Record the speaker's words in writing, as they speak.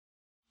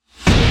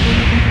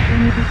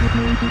Hey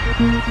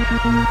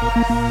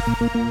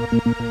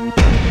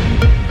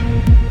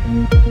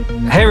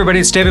everybody,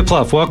 it's David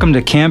Plouffe. Welcome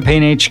to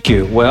Campaign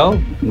HQ.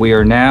 Well, we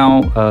are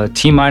now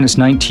T-minus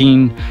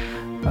 19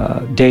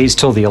 days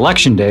till the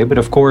election day, but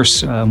of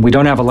course, we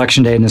don't have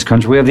election day in this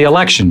country. We have the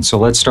election, so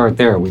let's start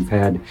there. We've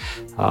had,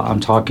 I'm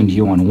talking to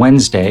you on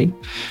Wednesday.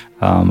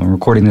 I'm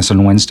recording this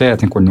on Wednesday. I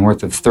think we're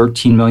north of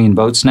 13 million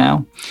votes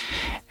now.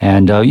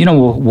 And,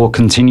 we'll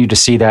continue to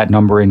see that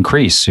number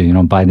increase.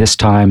 So, by this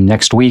time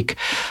next week,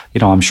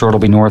 I'm sure it'll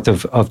be north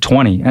of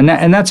 20. And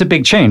that's a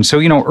big change. So,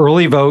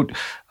 early vote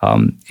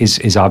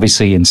is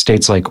obviously in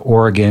states like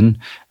Oregon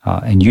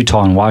and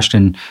Utah and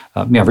Washington.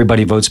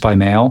 Everybody votes by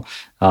mail.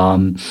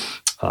 Some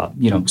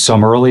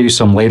early,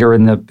 some later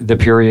in the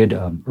period.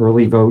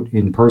 Early vote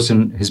in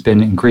person has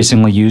been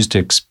increasingly used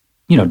to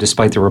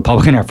despite the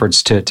Republican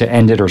efforts to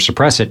end it or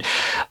suppress it.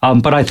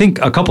 But I think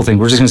a couple things.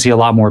 We're just going to see a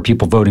lot more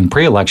people voting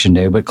pre-election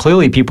day, but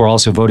clearly people are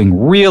also voting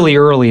really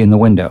early in the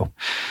window.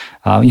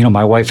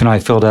 My wife and I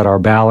filled out our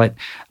ballot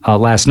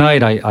last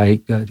night.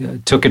 I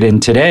took it in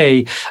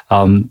today,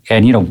 and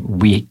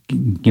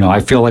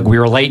I feel like we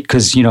were late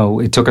because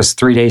it took us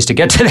 3 days to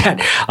get to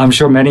that. I'm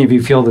sure many of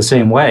you feel the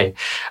same way.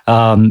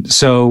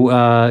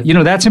 So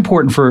that's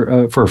important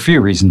for a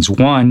few reasons.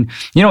 One,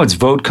 it's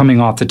vote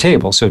coming off the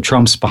table, so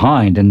Trump's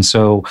behind, and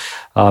so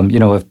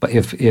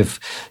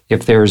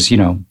if there's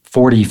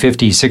 40,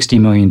 50, 60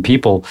 million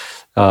people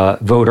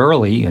vote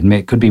early, and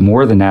it could be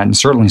more than that. And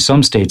certainly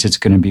some states, it's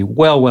going to be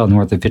well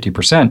north of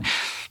 50%.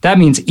 That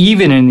means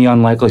even in the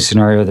unlikely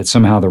scenario that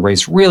somehow the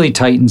race really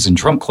tightens and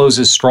Trump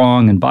closes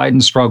strong and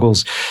Biden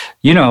struggles,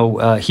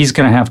 he's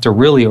going to have to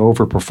really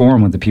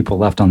overperform with the people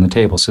left on the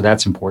table. So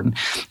that's important.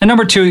 And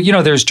number two,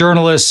 there's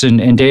journalists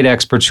and data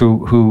experts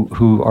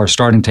who are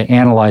starting to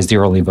analyze the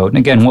early vote. And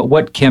again,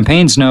 what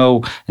campaigns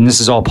know, and this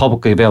is all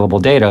publicly available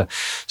data.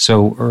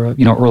 So,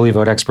 early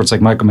vote experts like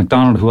Michael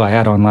McDonald, who I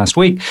had on last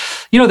week,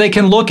 they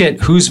can look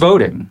at who's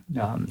voting,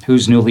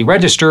 who's newly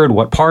registered,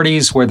 what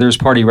parties, where there's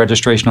party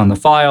registration on the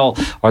file,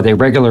 are they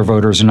regular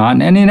voters or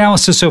not? And the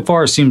analysis so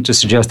far seems to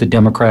suggest that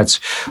Democrats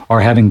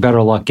are having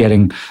better luck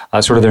getting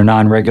sort of their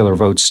non-regular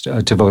votes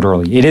to vote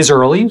early. It is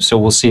early, so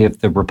we'll see if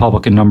the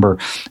Republican number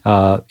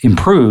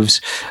improves.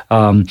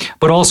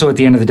 But also at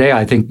the end of the day,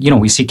 I think,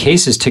 we see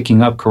cases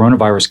ticking up,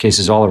 coronavirus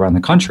cases all around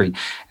the country.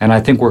 And I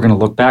think we're going to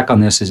look back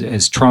on this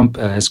as Trump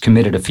has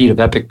committed a feat of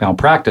epic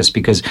malpractice,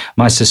 because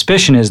my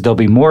suspicion is there'll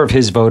be more of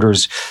his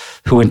voters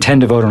who intend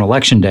to vote on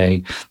election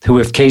day, who,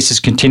 if cases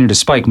continue to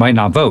spike, might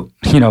not vote,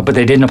 but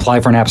they didn't apply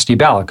for an absentee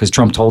ballot because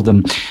Trump told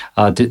them,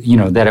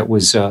 that it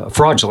was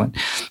fraudulent.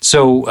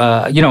 So,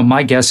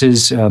 my guess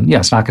is,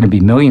 it's not going to be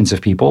millions of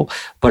people,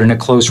 but in a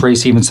close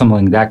race, even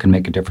something like that can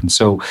make a difference.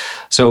 So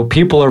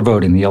people are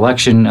voting. The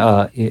election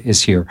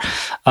is here.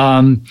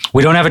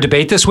 We don't have a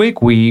debate this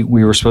week. We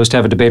were supposed to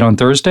have a debate on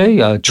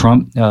Thursday.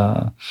 Trump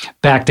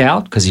backed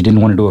out because he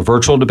didn't want to do a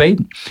virtual debate.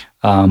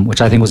 Which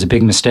I think was a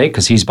big mistake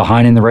because he's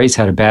behind in the race,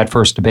 had a bad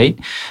first debate.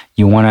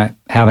 You want to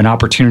have an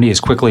opportunity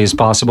as quickly as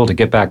possible to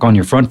get back on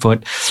your front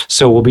foot.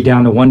 So we'll be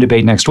down to one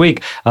debate next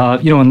week.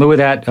 In lieu of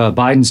that,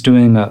 Biden's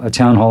doing a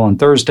town hall on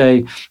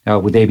Thursday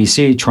with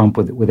ABC, Trump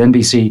with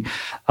NBC.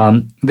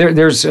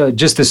 There's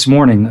just this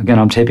morning, again,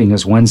 I'm taping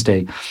this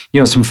Wednesday,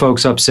 some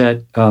folks upset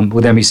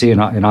with NBC,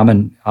 and I'm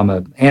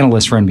an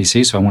analyst for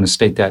NBC, so I want to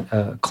state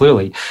that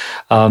clearly.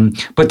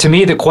 But to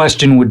me, the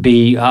question would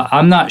be,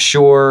 I'm not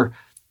sure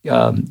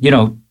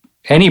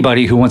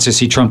anybody who wants to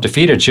see Trump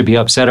defeated should be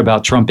upset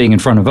about Trump being in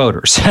front of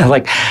voters.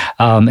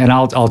 And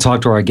I'll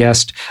talk to our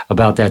guest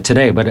about that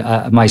today.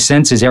 But my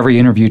sense is every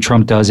interview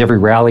Trump does, every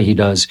rally he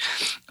does,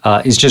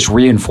 is just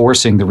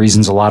reinforcing the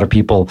reasons a lot of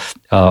people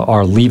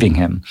are leaving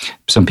him.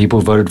 Some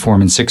people who voted for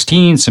him in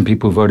 2016, some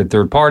people who voted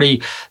third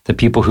party, the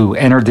people who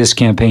entered this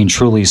campaign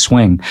truly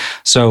swing.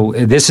 So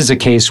this is a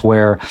case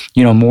where,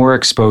 more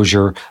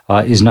exposure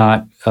is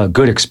not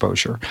good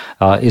exposure,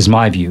 is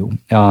my view.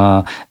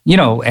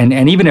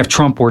 And even if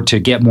Trump were to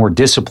get more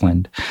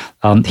disciplined,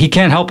 he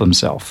can't help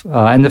himself.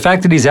 And the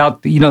fact that he's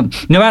out, no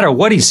matter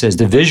what he says,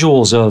 the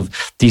visuals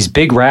of these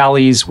big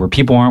rallies where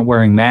people aren't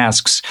wearing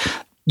masks,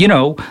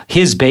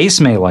 his base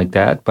may like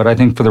that, but I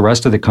think for the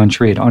rest of the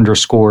country, it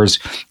underscores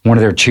one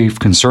of their chief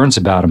concerns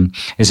about him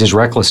is his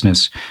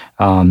recklessness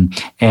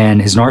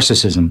and his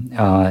narcissism.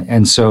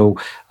 And so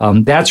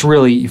that's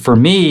really, for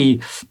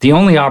me, the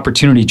only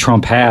opportunity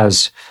Trump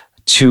has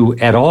to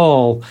at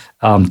all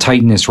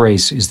tighten this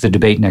race is the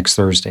debate next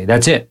Thursday.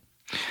 That's it.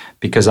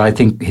 Because I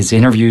think his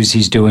interviews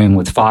he's doing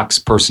with Fox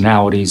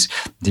personalities,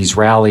 these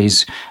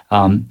rallies,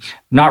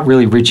 not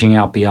really reaching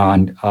out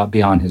beyond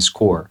his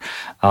core.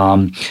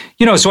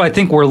 So I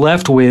think we're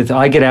left with,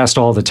 I get asked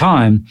all the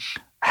time,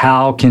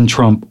 how can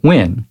Trump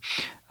win?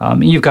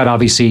 You've got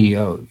obviously,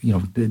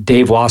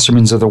 Dave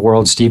Wassermans of the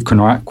world, Steve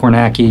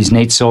Kornacki's,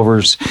 Nate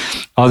Silver's,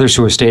 others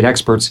who are state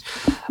experts,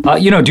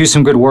 do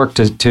some good work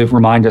to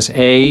remind us,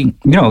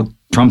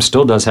 Trump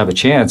still does have a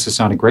chance. It's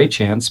not a great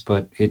chance,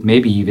 but it may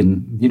be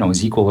even,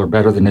 is equal or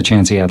better than the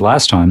chance he had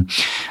last time.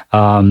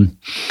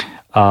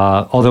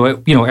 Although,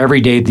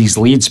 every day these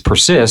leads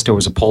persist. There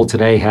was a poll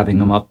today having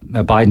him up,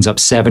 Biden's up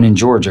 7 in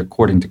Georgia,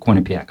 according to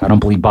Quinnipiac. I don't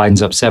believe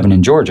Biden's up 7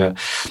 in Georgia.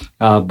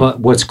 But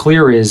what's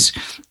clear is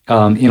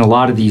in a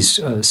lot of these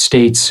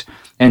states,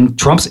 and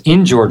Trump's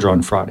in Georgia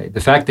on Friday.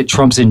 The fact that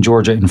Trump's in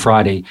Georgia on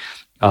Friday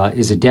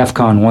is a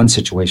DEFCON 1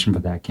 situation for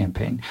that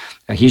campaign.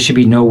 He should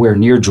be nowhere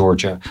near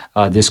Georgia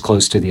this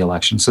close to the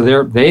election. So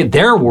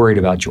they're worried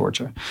about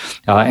Georgia.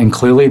 And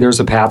clearly there's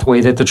a pathway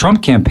that the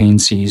Trump campaign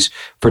sees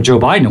for Joe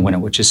Biden to win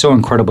it, which is so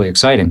incredibly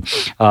exciting.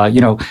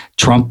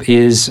 Trump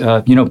is,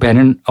 been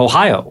in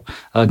Ohio,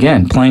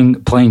 again,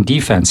 playing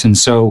defense. And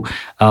so,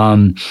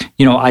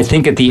 I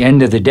think at the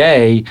end of the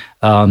day,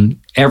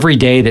 every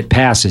day that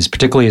passes,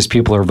 particularly as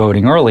people are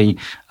voting early,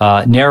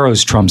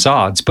 narrows Trump's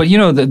odds. But,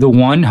 the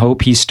one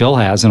hope he still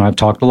has, and I've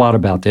talked a lot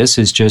about this,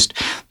 is just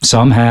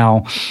somehow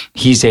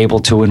he's able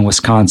to, in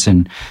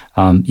Wisconsin,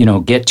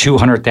 get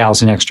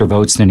 200,000 extra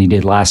votes than he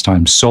did last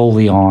time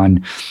solely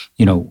on,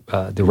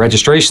 the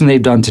registration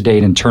they've done to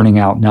date and turning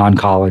out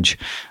non-college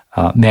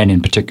men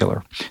in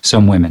particular,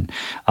 some women.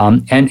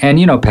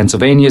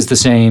 Pennsylvania is the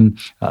same.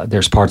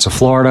 There's parts of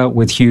Florida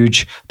with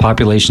huge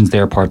populations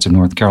there, parts of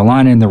North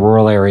Carolina in the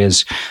rural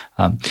areas,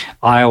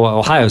 Iowa,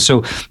 Ohio.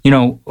 So,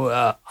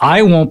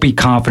 I won't be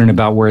confident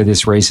about where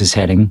this race is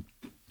heading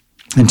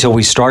until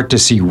we start to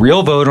see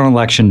real vote on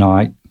election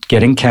night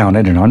getting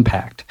counted and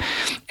unpacked.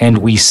 And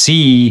we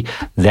see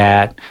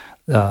that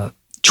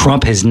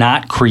Trump has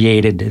not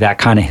created that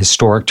kind of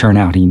historic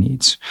turnout he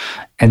needs.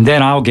 And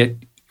then I'll get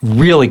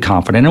really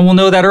confident, and we'll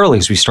know that early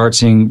as we start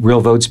seeing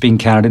real votes being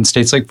counted in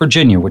states like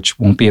Virginia, which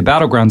won't be a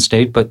battleground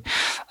state, but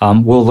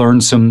we'll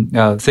learn some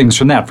things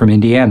from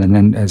Indiana, and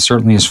then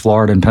certainly as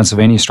Florida and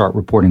Pennsylvania start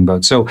reporting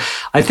votes. So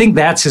I think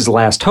that's his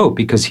last hope,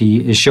 because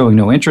he is showing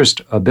no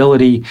interest,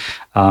 ability,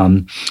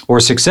 or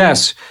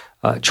success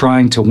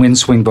trying to win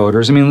swing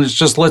voters. I mean,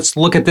 let's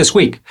look at this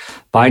week.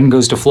 Biden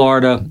goes to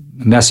Florida,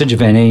 message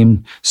event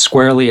aimed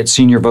squarely at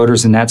senior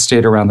voters in that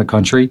state around the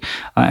country.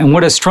 And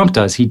what does Trump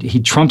does?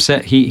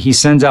 He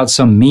sends out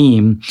some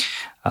meme,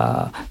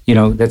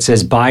 that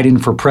says Biden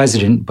for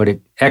president, but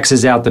it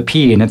X's out the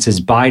P and it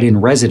says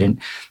Biden resident.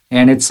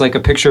 And it's like a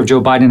picture of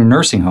Joe Biden in a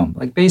nursing home,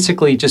 like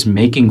basically just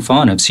making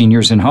fun of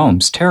seniors in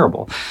homes.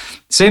 Terrible.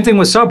 Same thing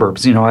with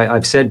suburbs.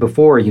 I've said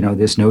before,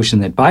 this notion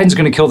that Biden's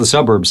going to kill the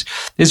suburbs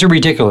is a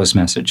ridiculous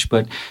message.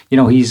 But,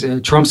 he's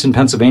Trump's in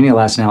Pennsylvania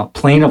last night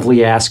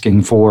plaintively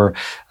asking for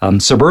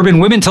suburban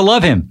women to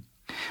love him.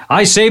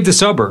 I saved the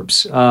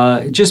suburbs.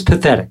 Just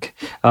pathetic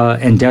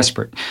and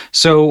desperate.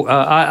 So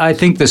I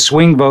think the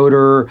swing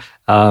voter,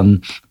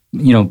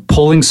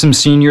 pulling some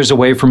seniors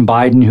away from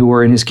Biden who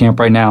are in his camp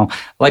right now,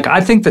 I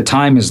think the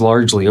time is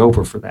largely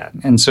over for that.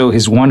 And so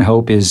his one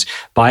hope is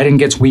Biden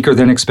gets weaker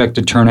than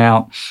expected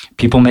turnout.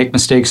 People make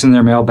mistakes in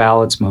their mail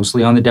ballots,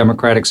 mostly on the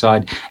Democratic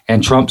side,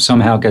 and Trump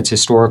somehow gets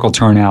historical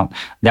turnout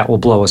that will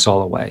blow us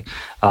all away.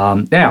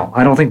 Now,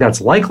 I don't think that's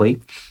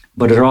likely,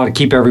 but it ought to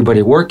keep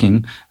everybody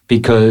working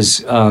because,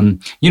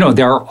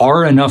 there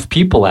are enough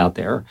people out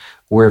there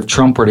where if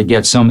Trump were to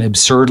get some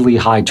absurdly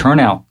high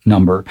turnout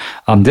number,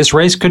 this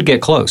race could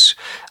get close.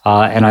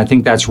 And I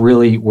think that's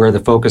really where the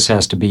focus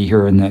has to be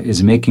here,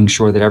 is making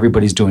sure that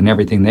everybody's doing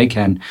everything they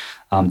can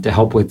to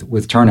help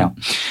with turnout.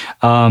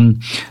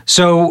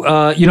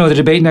 The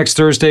debate next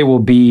Thursday will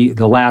be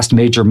the last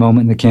major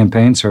moment in the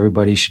campaign, so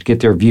everybody should get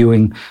their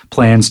viewing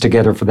plans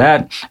together for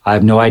that. I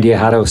have no idea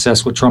how to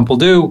assess what Trump will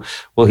do.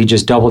 Will he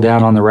just double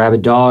down on the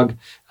rabid dog?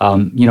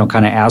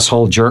 Kind of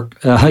asshole jerk,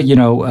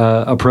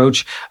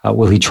 approach?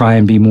 Will he try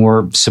and be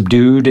more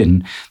subdued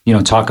and,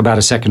 talk about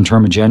a second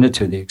term agenda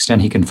to the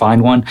extent he can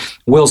find one?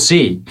 We'll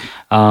see.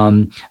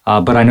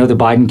 But I know the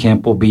Biden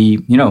camp will be,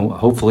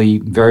 hopefully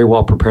very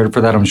well prepared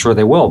for that. I'm sure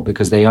they will,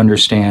 because they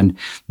understand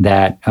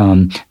that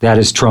that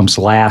is Trump's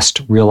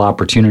last real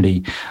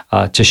opportunity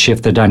to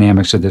shift the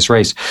dynamics of this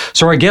race.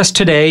 So our guest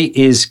today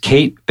is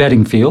Kate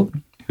Bedingfield,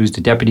 who's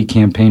the deputy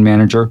campaign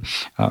manager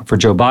for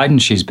Joe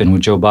Biden. She's been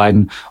with Joe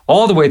Biden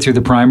all the way through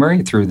the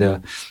primary, through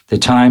the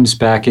times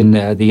back in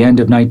the end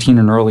of 19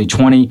 and early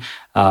 20,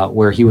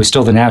 where he was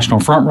still the national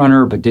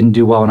frontrunner, but didn't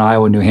do well in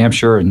Iowa and New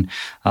Hampshire. And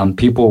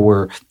people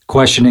were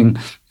questioning,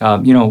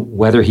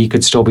 whether he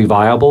could still be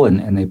viable.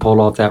 And they pulled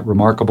off that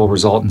remarkable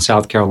result in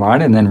South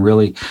Carolina and then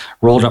really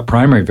rolled up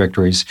primary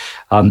victories.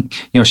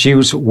 She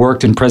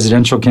worked in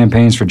presidential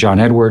campaigns for John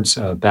Edwards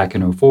back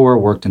in 2004,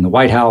 worked in the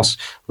White House,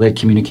 led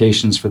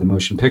communications for the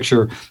Motion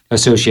Picture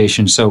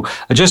Association. So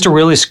just a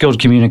really skilled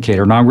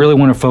communicator. And I really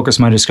want to focus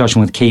my discussion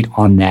with Kate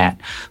on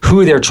that,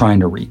 who they're trying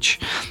to reach,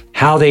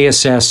 how they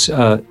assess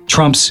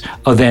Trump's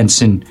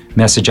events and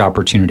message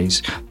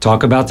opportunities.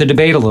 Talk about the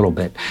debate a little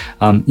bit.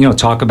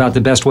 Talk about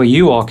the best way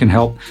you all can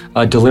help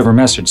deliver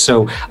message.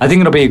 So I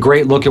think it'll be a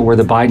great look at where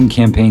the Biden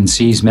campaign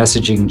sees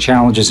messaging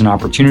challenges and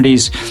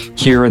opportunities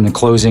here in the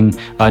closing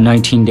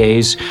 19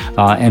 days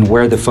and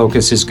where the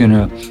focus is going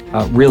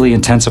to really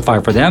intensify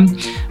for them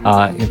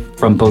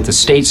from both a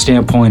state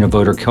standpoint, a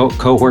voter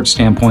cohort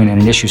standpoint,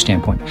 and an issue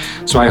standpoint.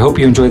 So I hope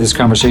you enjoy this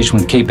conversation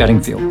with Kate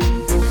Bedingfield.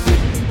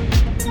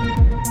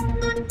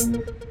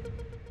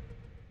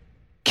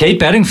 Kate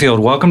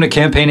Bedingfield, welcome to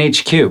Campaign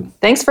HQ.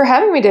 Thanks for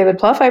having me, David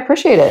Plouffe. I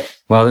appreciate it.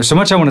 Well, there's so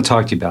much I want to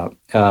talk to you about.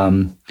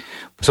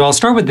 So I'll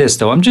start with this,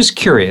 though. I'm just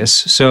curious.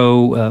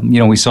 So,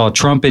 we saw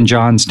Trump in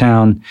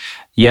Johnstown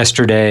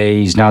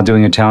yesterday. He's now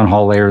doing a town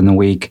hall later in the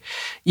week,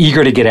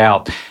 eager to get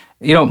out.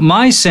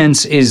 My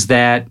sense is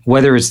that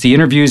whether it's the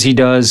interviews he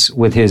does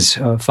with his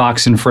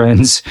Fox and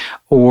friends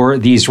or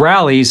these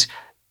rallies,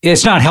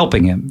 it's not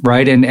helping him,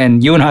 right?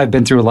 And you and I have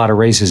been through a lot of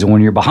races, and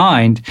when you're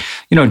behind,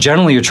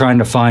 generally you're trying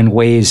to find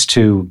ways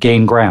to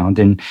gain ground,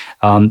 and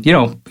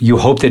you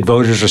hope that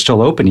voters are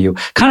still open to you.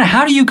 Kind of,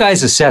 how do you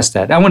guys assess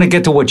that? I want to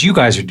get to what you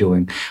guys are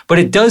doing, but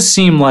it does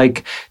seem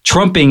like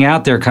Trump being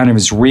out there kind of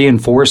is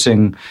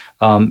reinforcing,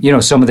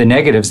 some of the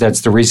negatives.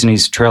 That's the reason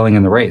he's trailing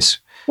in the race.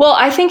 Well,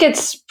 I think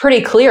it's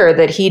pretty clear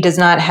that he does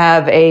not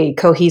have a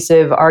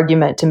cohesive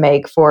argument to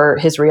make for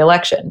his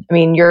reelection. I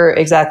mean, you're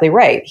exactly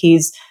right.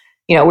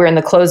 We're in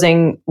the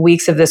closing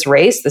weeks of this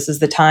race. This is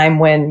the time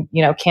when,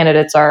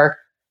 candidates are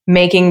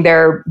making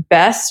their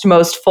best,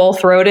 most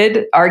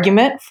full-throated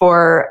argument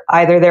for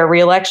either their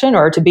reelection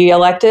or to be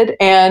elected.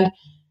 And,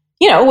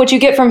 what you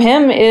get from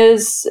him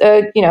is,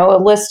 a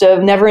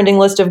never-ending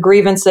list of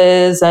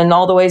grievances and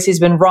all the ways he's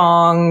been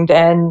wronged.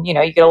 And, you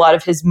get a lot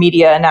of his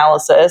media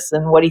analysis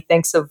and what he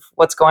thinks of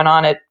what's going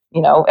on at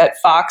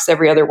Fox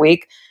every other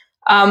week.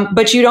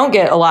 But you don't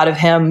get a lot of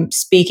him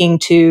speaking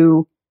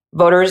to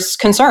voters'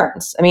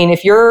 concerns. I mean,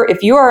 if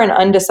you are an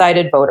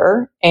undecided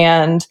voter,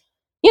 and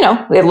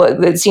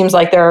it seems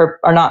like there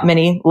are not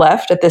many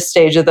left at this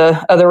stage of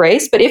the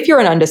race, but if you're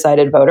an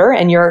undecided voter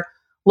and you're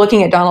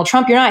looking at Donald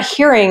Trump, you're not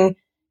hearing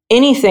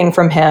anything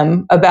from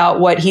him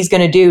about what he's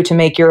going to do to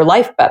make your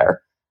life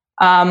better.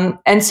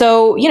 And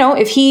so,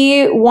 if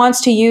he wants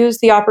to use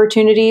the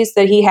opportunities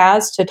that he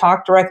has to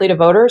talk directly to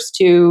voters,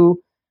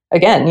 to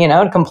again,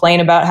 to complain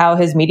about how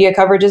his media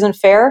coverage isn't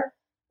fair,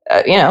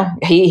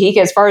 he,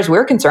 as far as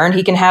we're concerned,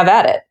 he can have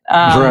at it.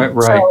 Right.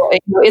 So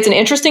it's an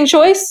interesting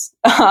choice,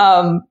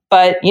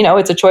 but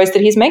it's a choice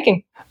that he's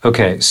making.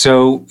 Okay,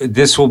 so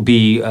this will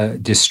be a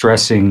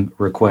distressing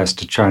request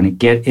to try to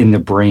get in the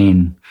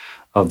brain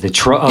of the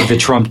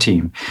Trump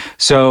team.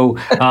 So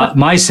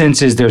my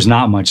sense is there's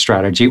not much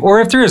strategy,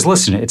 or if there is,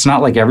 listen, it's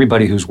not like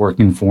everybody who's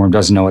working for him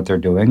doesn't know what they're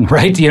doing,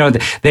 right?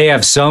 They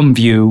have some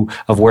view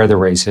of where the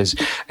race is,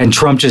 and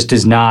Trump just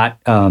is not.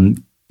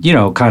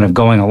 Kind of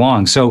going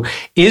along. So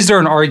is there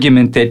an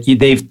argument that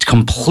they've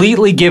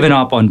completely given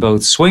up on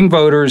both swing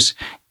voters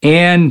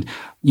and,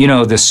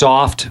 the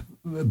soft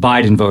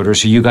Biden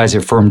voters who you guys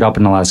have firmed up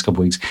in the last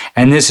couple of weeks?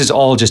 And this is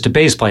all just a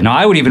base play. Now,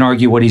 I would even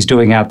argue what he's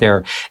doing out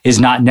there is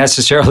not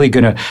necessarily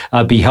going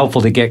to be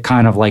helpful to get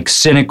kind of like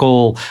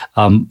cynical,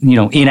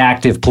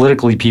 inactive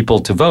politically people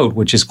to vote,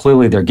 which is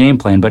clearly their game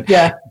plan. But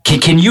yeah.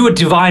 Can you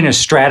divine a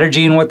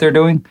strategy in what they're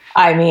doing?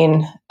 I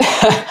mean...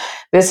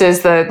 This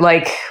is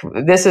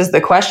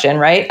the question,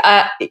 right?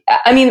 I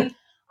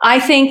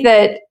think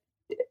that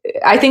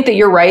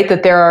you're right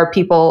that there are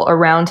people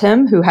around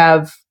him who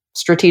have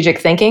strategic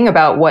thinking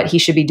about what he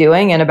should be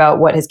doing and about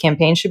what his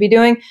campaign should be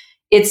doing.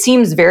 It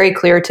seems very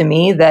clear to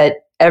me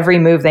that every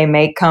move they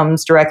make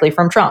comes directly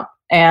from Trump.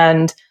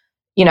 And,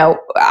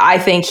 I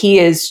think he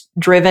is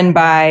driven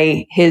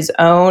by his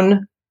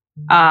own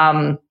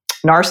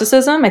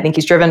narcissism. I think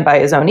he's driven by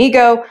his own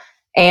ego.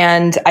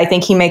 And I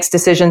think he makes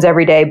decisions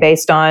every day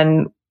based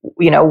on,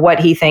 what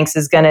he thinks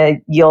is going to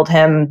yield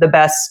him the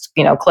best,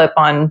 clip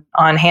on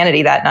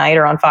Hannity that night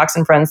or on Fox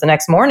and Friends the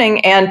next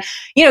morning. And,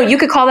 you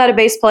could call that a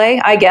base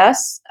play, I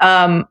guess.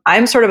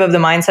 I'm sort of the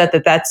mindset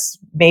that that's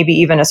maybe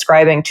even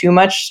ascribing too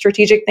much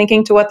strategic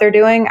thinking to what they're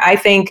doing. I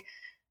think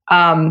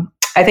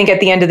at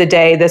the end of the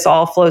day, this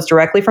all flows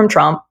directly from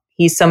Trump.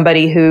 He's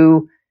somebody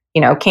who,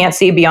 can't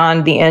see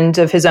beyond the end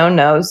of his own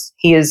nose.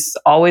 He is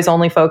always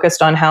only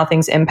focused on how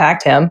things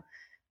impact him.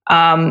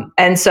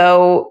 And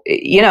so,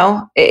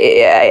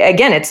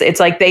 again, it's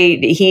like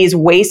he's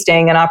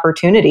wasting an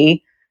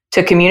opportunity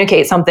to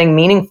communicate something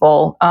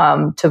meaningful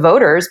to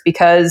voters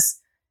because,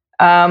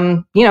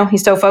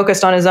 he's so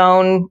focused on his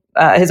own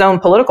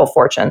political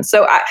fortune.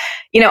 So,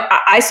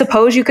 I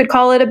suppose you could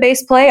call it a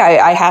base play.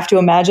 I have to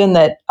imagine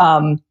that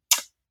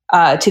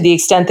to the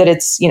extent that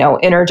it's,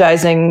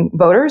 energizing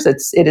voters,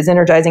 it is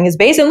energizing his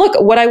base. And look,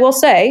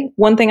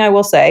 one thing I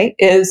will say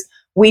is,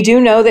 we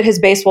do know that his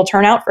base will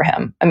turn out for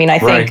him. I mean, I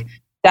think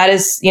that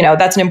is,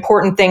 that's an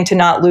important thing to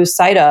not lose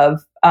sight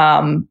of,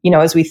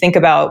 as we think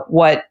about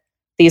what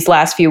these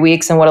last few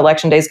weeks and what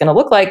election day is going to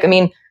look like. I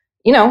mean,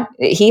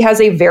 he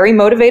has a very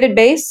motivated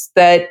base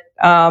that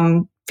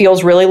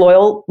feels really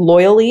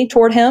loyally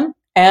toward him.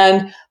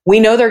 And we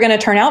know they're going to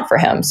turn out for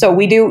him. So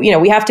we do,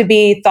 we have to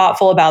be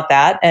thoughtful about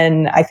that.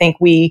 And I think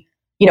we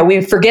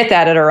forget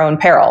that at our own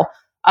peril.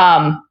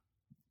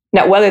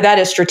 Now, whether that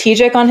is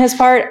strategic on his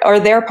part or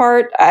their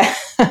part, I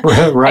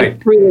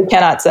really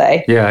cannot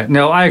say. Yeah,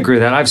 no, I agree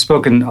with that. I've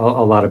spoken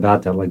a lot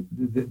about that. Like,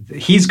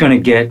 he's going to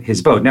get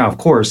his vote. Now, of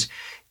course,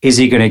 is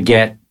he going to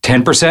get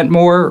 10%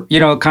 more,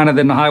 kind of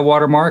than the high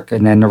water mark,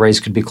 and then the race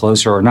could be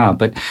closer or not.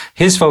 But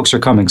his folks are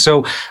coming.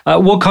 So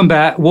we'll come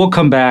back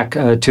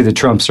to the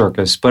Trump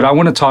circus. But I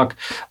want to talk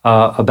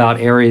about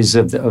areas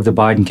of the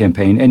Biden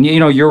campaign. And,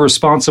 you're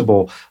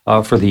responsible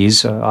for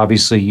these.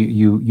 Obviously,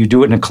 you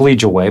do it in a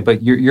collegial way,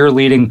 but you're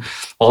leading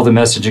all the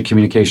message and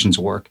communications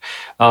work.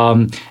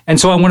 And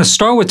so I want to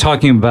start with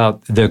talking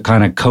about the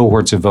kind of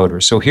cohorts of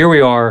voters. So here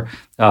we are,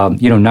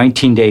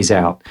 19 days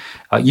out.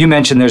 You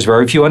mentioned there's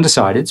very few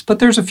undecideds, but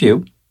there's a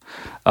few.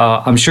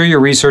 I'm sure your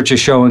research is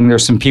showing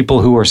there's some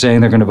people who are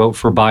saying they're going to vote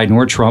for Biden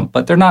or Trump,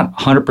 but they're not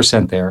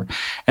 100% there.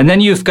 And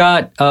then you've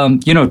got,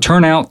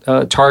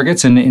 turnout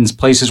targets in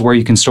places where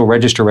you can still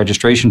register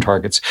registration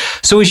targets.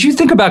 So as you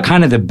think about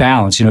kind of the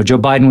balance, Joe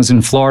Biden was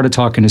in Florida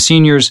talking to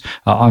seniors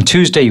on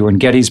Tuesday. You were in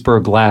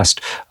Gettysburg last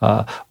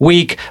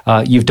week.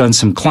 You've done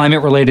some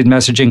climate-related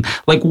messaging.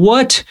 Like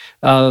what,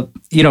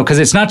 because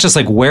it's not just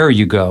like where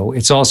you go,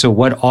 it's also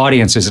what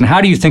audiences. And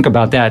how do you think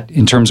about that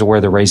in terms of where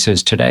the race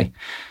is today?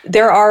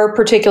 There are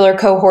particular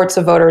cohorts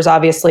of voters,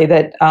 obviously,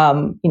 that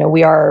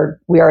we are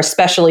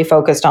especially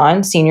focused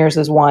on. Seniors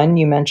is one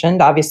you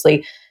mentioned.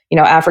 Obviously,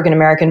 African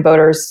American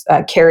voters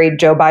carried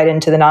Joe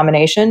Biden to the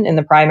nomination in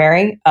the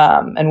primary,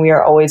 and we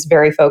are always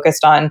very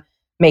focused on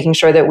making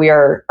sure that we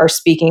are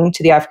speaking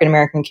to the African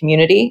American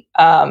community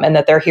and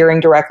that they're hearing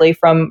directly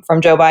from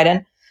Joe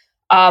Biden.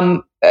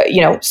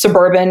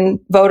 Suburban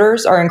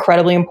voters are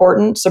incredibly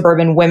important.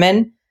 Suburban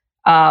women.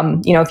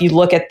 If you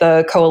look at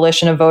the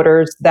coalition of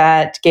voters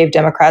that gave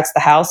Democrats the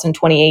House in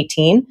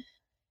 2018,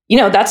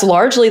 that's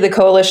largely the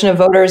coalition of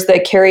voters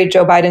that carried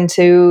Joe Biden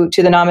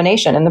to the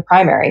nomination in the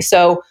primary.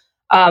 So,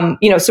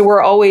 so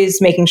we're always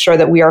making sure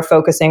that we are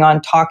focusing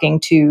on talking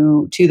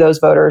to those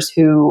voters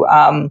who,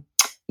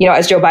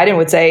 as Joe Biden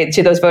would say,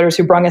 to those voters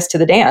who brung us to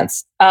the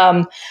dance.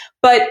 I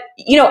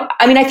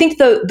think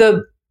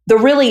the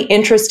really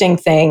interesting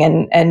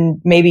thing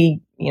and maybe,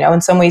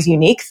 in some ways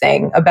unique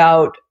thing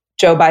about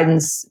Joe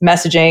Biden's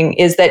messaging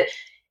is that,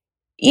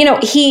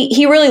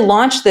 he really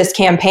launched this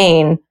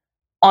campaign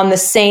on the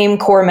same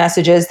core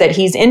messages that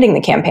he's ending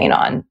the campaign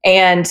on.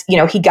 And,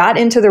 he got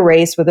into the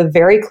race with a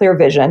very clear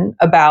vision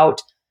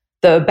about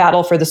the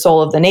battle for the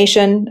soul of the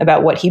nation,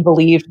 about what he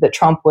believed that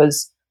Trump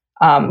was,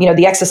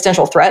 the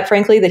existential threat,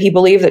 frankly, that he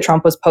believed that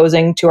Trump was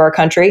posing to our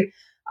country.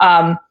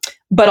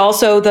 But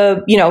also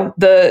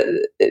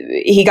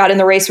he got in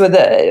the race with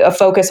a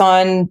focus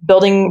on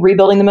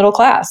rebuilding the middle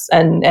class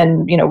and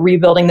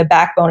rebuilding the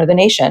backbone of the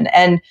nation.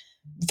 And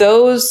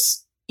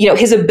those,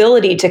 his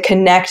ability to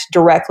connect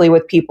directly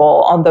with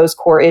people on those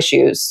core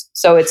issues.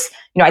 So it's,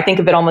 I think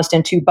of it almost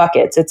in two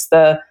buckets. It's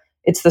the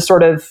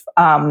sort of,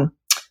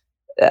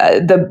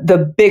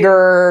 the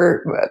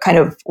bigger kind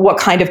of what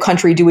kind of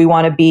country do we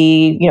want to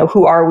be?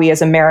 Who are we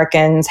as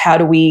Americans? How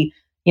do we,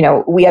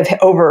 we have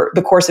over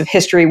the course of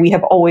history, we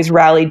have always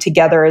rallied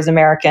together as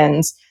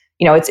Americans.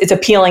 It's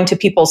appealing to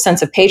people's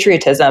sense of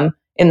patriotism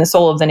in the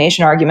soul of the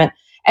nation argument.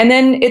 And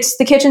then it's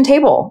the kitchen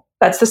table.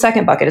 That's the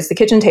second bucket. It's the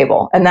kitchen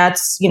table. And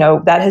that's,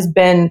 that has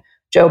been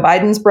Joe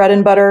Biden's bread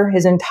and butter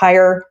his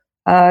entire,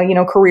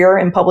 career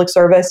in public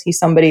service. He's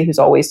somebody who's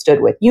always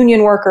stood with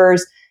union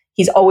workers.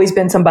 He's always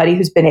been somebody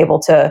who's been able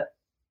to,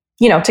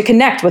 to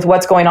connect with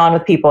what's going on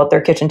with people at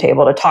their kitchen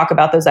table, to talk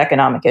about those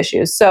economic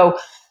issues. So,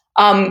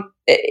 I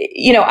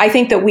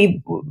think that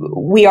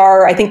we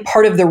are, I think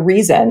part of the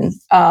reason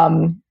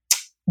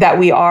that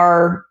we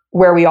are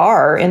where we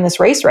are in this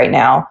race right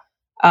now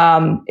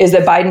is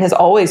that Biden has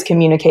always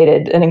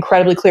communicated an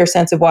incredibly clear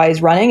sense of why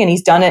he's running, and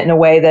he's done it in a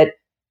way that,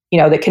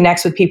 that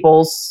connects with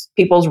people's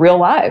real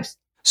lives.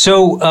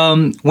 So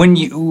when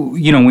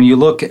you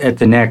look at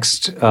the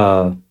next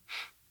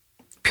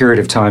period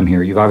of time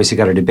here, you've obviously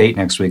got a debate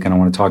next week, and I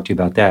want to talk to you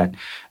about that.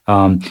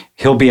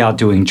 He'll be out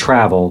doing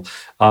travel.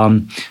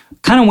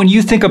 Kind of when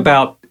you think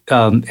about,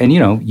 and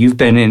you've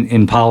been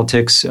in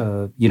politics,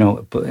 and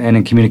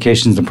in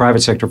communications in the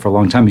private sector for a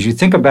long time. As you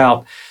think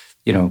about,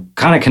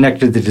 kind of connected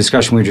to the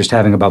discussion we were just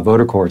having about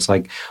voter courts,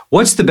 like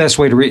what's the best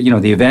way to,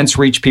 the events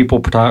reach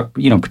people,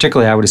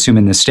 particularly I would assume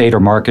in the state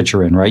or market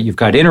you're in, right? You've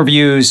got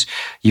interviews,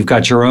 you've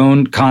got your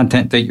own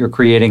content that you're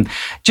creating.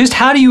 Just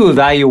how do you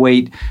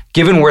evaluate,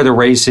 given where the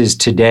race is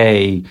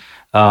today,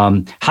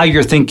 how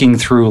you're thinking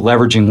through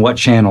leveraging what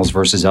channels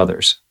versus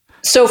others?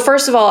 So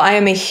first of all, I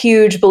am a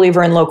huge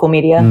believer in local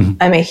media. Mm-hmm.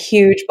 I'm a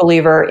huge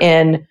believer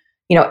in,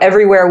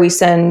 everywhere we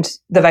send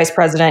the vice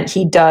president,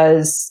 he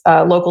does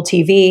local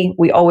TV.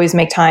 We always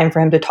make time for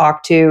him to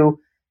talk to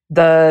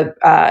the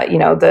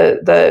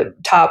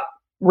top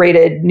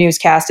rated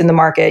newscast in the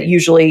market.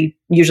 Usually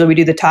we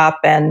do the top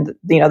and,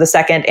 the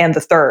second and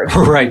the third.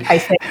 Right. I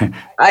think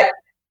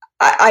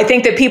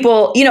that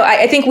people,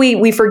 I think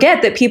we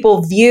forget that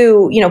people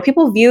view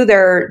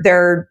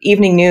their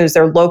evening news,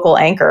 their local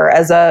anchor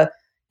as a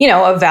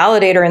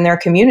validator in their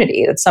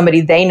community. It's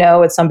somebody they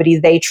know. It's somebody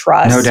they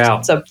trust. No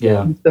doubt.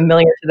 It's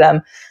familiar to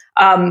them.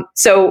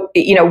 So,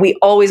 we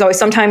always,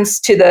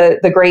 sometimes to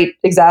the great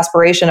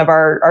exasperation of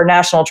our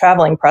national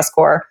traveling press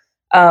corps,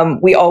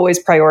 we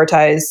always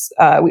prioritize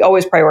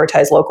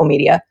local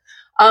media.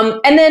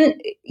 And then,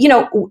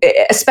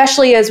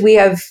 especially as we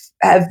have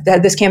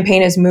this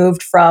campaign has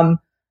moved from,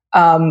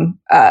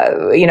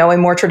 a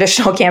more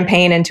traditional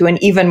campaign into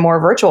an even more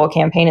virtual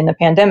campaign in the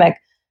pandemic,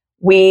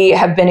 we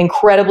have been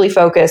incredibly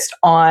focused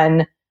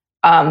on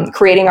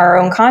creating our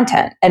own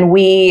content. And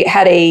we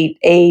had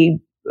a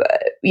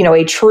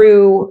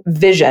true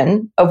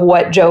vision of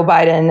what Joe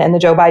Biden and the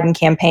Joe Biden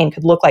campaign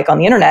could look like on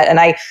the internet. And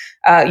I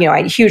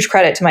huge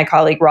credit to my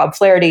colleague, Rob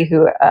Flaherty,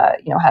 who,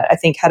 I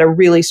think had a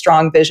really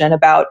strong vision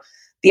about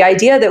the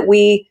idea that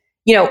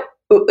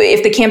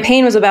if the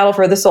campaign was a battle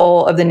for the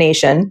soul of the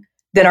nation,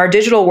 then our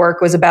digital work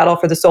was a battle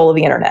for the soul of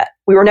the internet.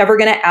 We were never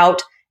going to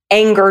out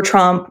anger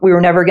Trump. We were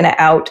never going to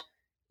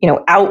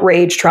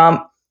outrage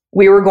Trump.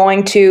 We were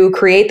going to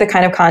create the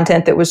kind of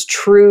content that was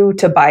true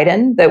to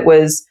Biden, that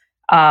was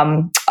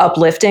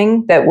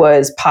uplifting, that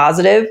was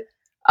positive,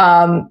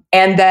 and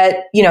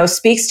that,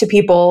 speaks to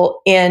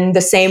people in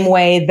the same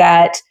way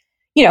that,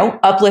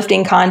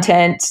 uplifting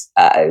content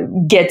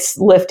gets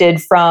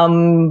lifted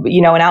from,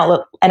 an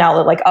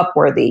outlet like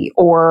Upworthy,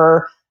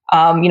 or,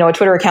 a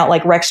Twitter account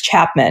like Rex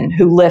Chapman,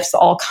 who lifts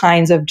all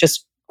kinds of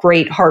just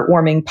great,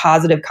 heartwarming,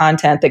 positive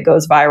content that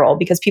goes viral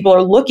because people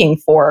are looking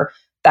for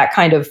that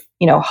kind of,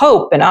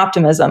 hope and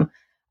optimism.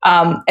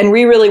 And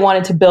we really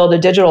wanted to build a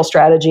digital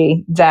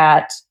strategy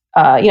that,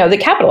 that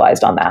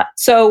capitalized on that.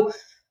 So,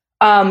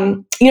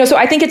 so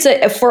I think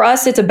for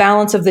us, it's a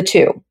balance of the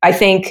two. I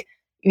think,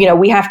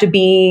 we have to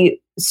be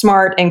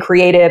smart and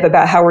creative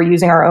about how we're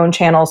using our own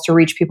channels to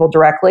reach people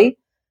directly.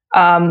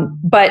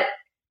 But,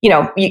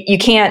 you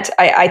can't,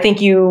 I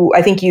think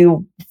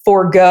you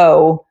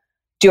forego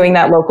doing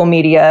that local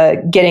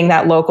media, getting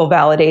that local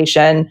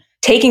validation,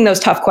 taking those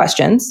tough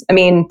questions. I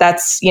mean,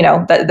 that's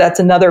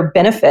another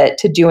benefit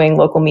to doing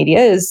local media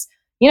is,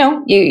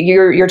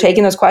 you're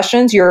taking those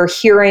questions, you're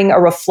hearing a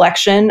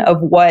reflection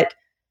of what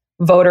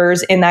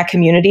voters in that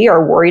community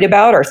are worried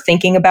about or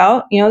thinking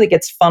about, that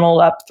gets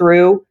funneled up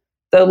through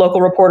the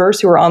local reporters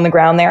who are on the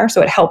ground there.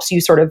 So it helps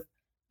you sort of,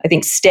 I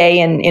think, stay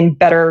in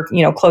better,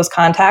 close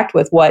contact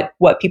with what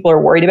people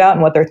are worried about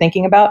and what they're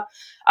thinking about.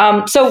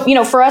 So,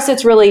 for us,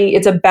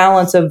 it's a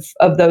balance of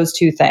those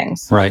two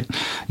things. Right.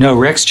 No,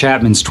 Rex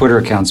Chapman's Twitter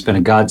account's been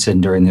a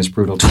godsend during this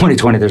brutal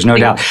 2020. There's no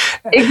doubt.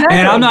 Exactly.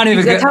 And I'm not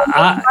even,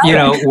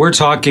 we're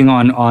talking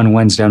on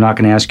Wednesday. I'm not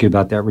going to ask you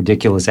about that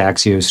ridiculous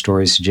Axios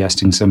story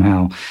suggesting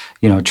somehow,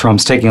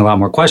 Trump's taking a lot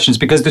more questions,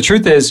 because the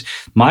truth is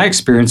my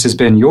experience has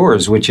been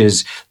yours, which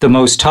is the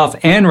most tough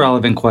and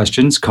relevant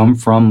questions come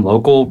from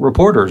local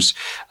reporters.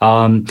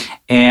 And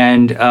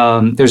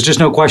there's just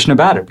no question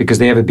about it because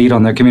they have a beat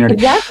on their community.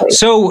 Exactly.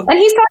 So, and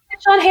he's not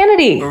Sean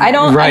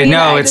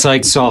Hannity. It's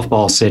like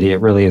softball city.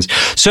 It really is.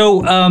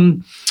 So,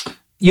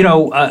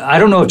 I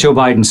don't know if Joe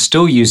Biden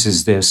still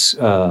uses this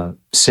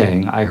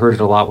saying. I heard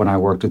it a lot when I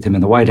worked with him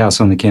in the White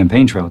House on the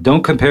campaign trail.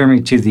 Don't compare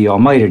me to the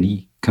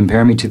almighty.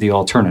 Compare me to the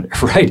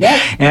alternative, right?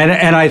 Yes.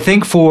 And I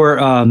think for,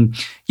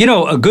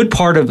 a good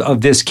part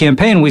of this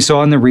campaign, we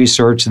saw in the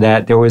research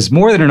that there was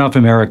more than enough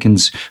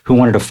Americans who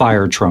wanted to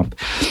fire Trump.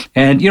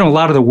 And, a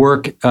lot of the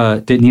work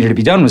that needed to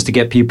be done was to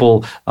get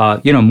people,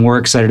 more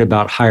excited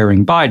about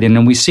hiring Biden.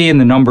 And we see in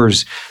the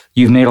numbers,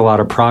 you've made a lot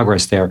of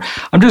progress there.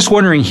 I'm just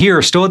wondering here,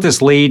 still at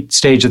this late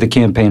stage of the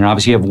campaign, and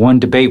obviously you have one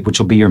debate, which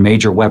will be your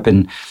major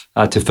weapon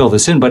to fill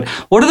this in, but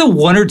what are the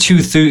one or two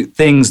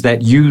things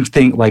that you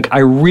think, like, I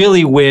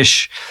really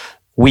wish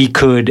we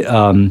could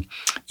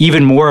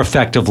even more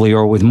effectively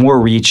or with more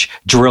reach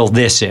drill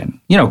this in?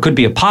 Could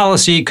be a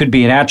policy, could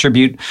be an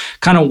attribute,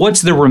 kind of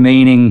what's the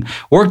remaining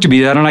work to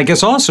be done? And I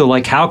guess also,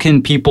 like, how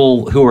can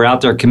people who are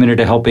out there committed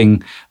to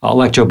helping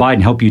elect Joe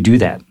Biden help you do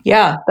that?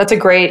 Yeah, that's a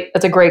great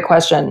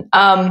question.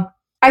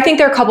 I think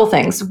there are a couple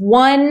things.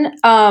 One,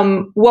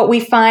 what we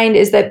find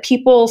is that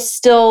people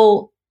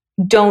still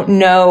don't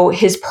know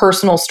his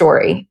personal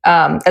story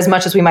as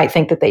much as we might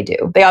think that they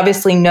do. They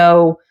obviously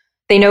know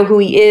who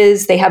he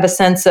is. They have a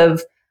sense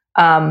of,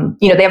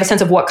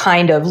 what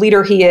kind of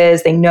leader he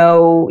is. They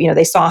know,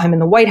 they saw him in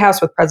the White House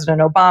with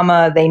President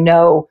Obama. They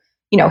know,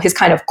 his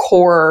kind of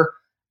core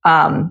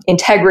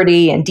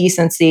integrity and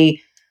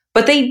decency,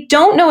 but they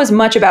don't know as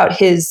much about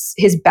his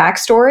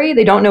backstory.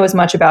 They don't know as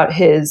much about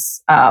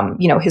his,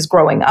 his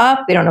growing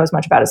up. They don't know as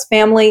much about his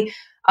family.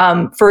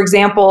 For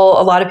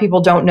example, a lot of people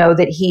don't know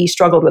that he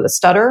struggled with a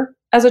stutter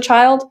as a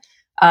child,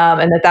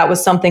 and that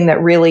was something that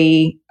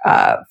really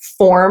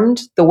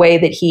formed the way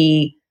that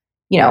he,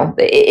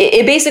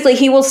 it basically,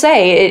 he will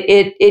say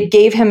it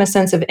gave him a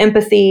sense of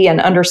empathy and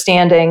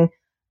understanding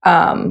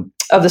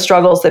of the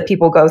struggles that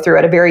people go through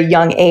at a very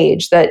young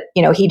age that,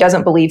 he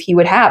doesn't believe he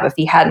would have if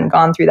he hadn't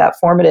gone through that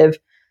formative,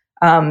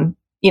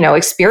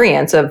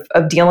 experience of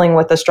dealing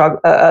with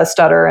a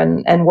stutter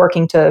and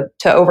working to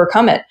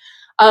overcome it.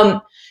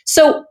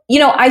 So,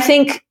 I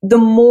think the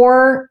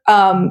more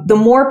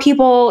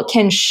people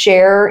can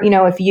share,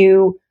 if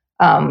you,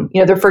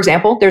 for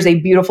example, there's a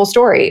beautiful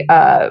story,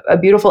 a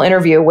beautiful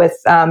interview with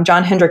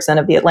John Hendrickson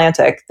of The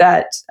Atlantic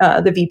that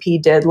the VP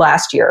did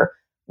last year,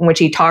 in which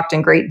he talked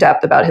in great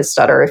depth about his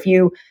stutter. If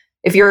you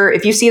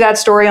if you see that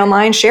story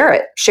online, share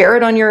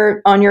it on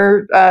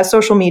your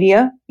social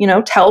media.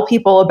 Tell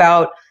people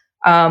about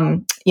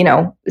the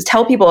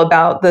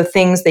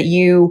things that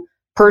you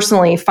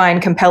personally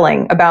find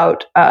compelling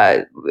about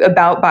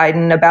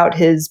Biden, about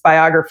his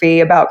biography,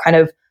 about kind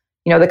of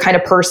the kind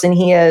of person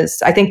he is.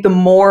 I think the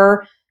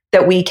more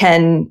that we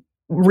can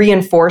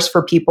reinforce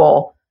for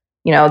people,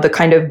 the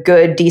kind of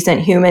good,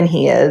 decent human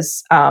he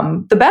is,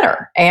 the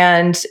better.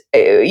 And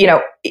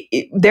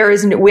there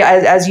is,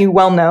 as you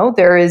well know,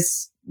 there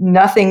is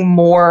nothing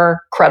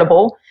more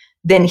credible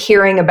than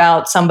hearing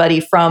about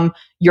somebody from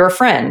your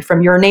friend,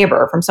 from your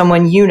neighbor, from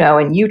someone you know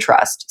and you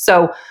trust.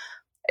 So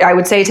I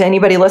would say to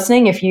anybody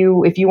listening, if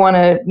you want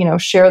to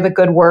share the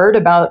good word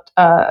about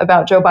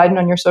Joe Biden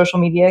on your social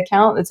media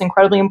account, it's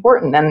incredibly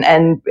important.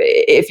 And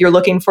if you're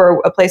looking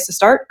for a place to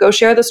start, go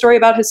share the story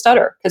about his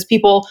stutter, because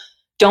people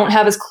don't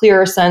have as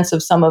clear a sense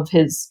of some of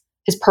his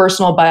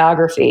personal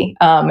biography.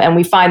 And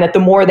we find that the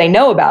more they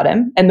know about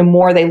him, and the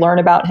more they learn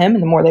about him,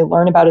 and the more they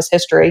learn about his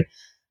history,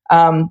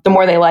 the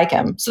more they like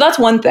him. So that's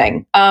one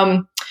thing.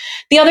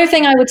 The other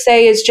thing I would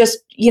say is just,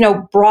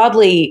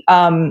 broadly,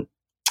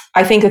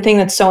 I think the thing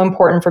that's so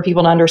important for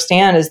people to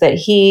understand is that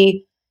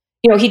he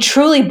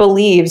truly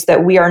believes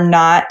that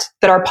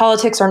that our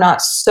politics are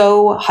not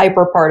so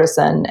hyper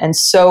partisan and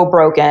so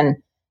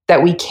broken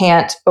that we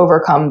can't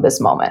overcome this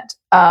moment.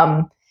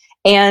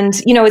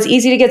 And it's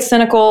easy to get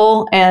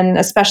cynical, and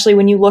especially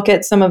when you look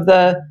at some of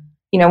the,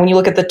 when you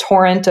look at the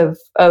torrent of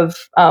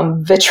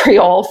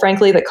vitriol,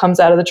 frankly, that comes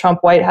out of the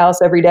Trump White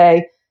House every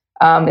day,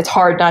 it's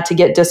hard not to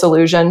get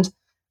disillusioned.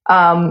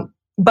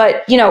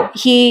 But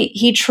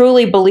he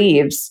truly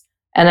believes,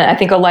 and I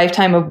think a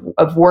lifetime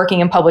of working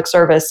in public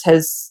service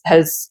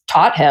has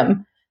taught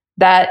him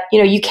that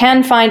you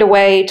can find a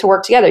way to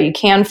work together. You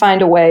can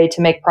find a way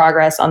to make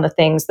progress on the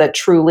things that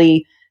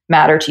truly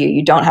matter to you.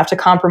 You don't have to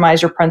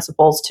compromise your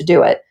principles to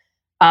do it.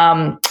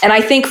 And I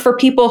think for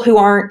people who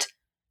aren't,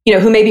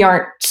 who maybe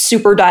aren't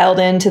super dialed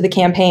into the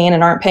campaign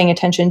and aren't paying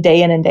attention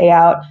day in and day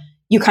out,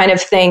 you kind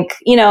of think,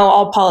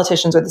 all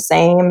politicians are the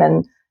same,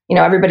 and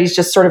everybody's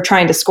just sort of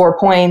trying to score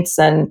points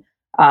and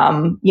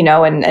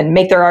and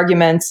make their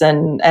arguments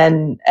and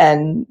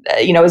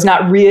is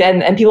not real,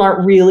 and people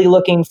aren't really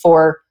looking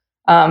for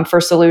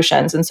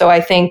solutions. And so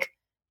I think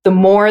the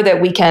more that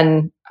we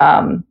can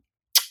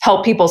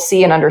help people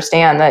see and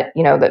understand that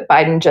that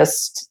Biden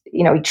just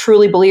he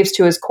truly believes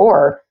to his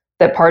core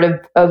that part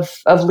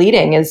of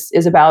leading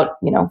is about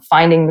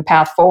finding the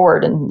path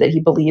forward, and that he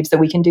believes that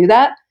we can do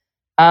that.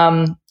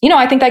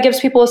 I think that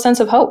gives people a sense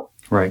of hope.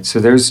 Right. So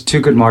there's two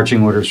good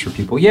marching orders for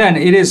people. Yeah, and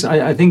it is.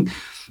 I think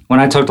when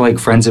I talk to like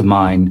friends of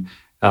mine,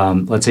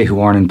 let's say who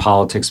aren't in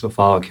politics but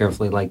follow it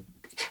carefully, like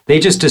they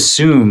just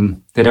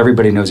assume that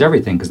everybody knows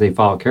everything because they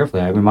follow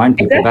carefully. I remind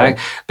people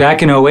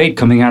back in 2008,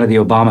 coming out of the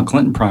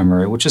Obama-Clinton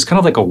primary, which is kind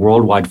of like a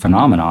worldwide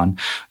phenomenon,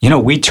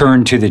 we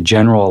turned to the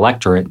general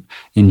electorate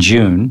in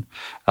June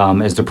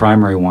as the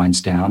primary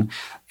winds down.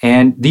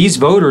 And these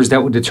voters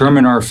that would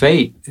determine our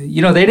fate, they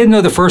didn't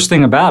know the first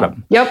thing about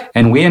him. Yep.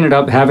 And we ended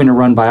up having to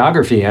run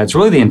biography ads,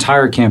 really the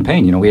entire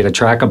campaign. We had to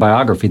track a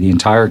biography the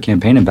entire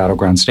campaign in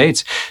battleground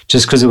states,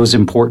 just because it was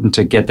important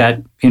to get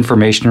that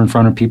information in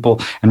front of people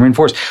and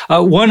reinforce.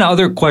 One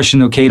other question,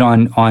 though, Kate,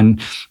 on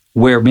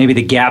where maybe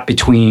the gap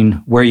between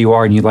where you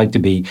are and you'd like to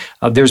be.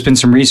 There's been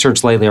some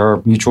research lately. Our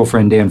mutual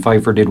friend Dan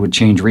Pfeiffer did with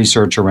Change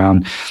Research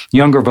around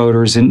younger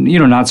voters. And,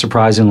 not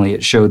surprisingly,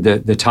 it showed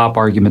the top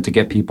argument to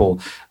get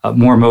people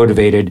more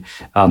motivated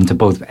to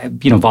both,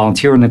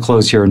 volunteer in the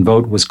close here and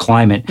vote was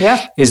climate.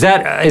 Yeah. Is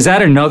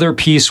that another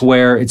piece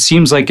where it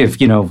seems like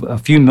if, a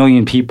few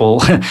million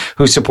people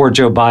who support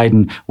Joe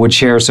Biden would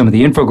share some of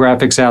the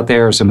infographics out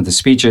there or some of the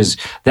speeches,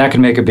 that can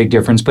make a big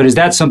difference. But is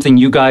that something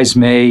you guys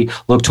may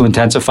look to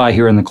intensify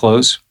here in the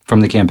close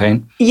from the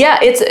campaign? Yeah,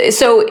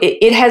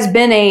 it has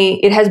been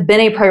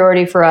a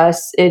priority for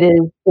us. It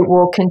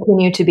will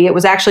continue to be. It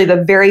was actually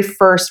the very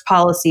first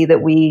policy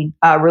that we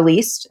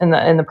released in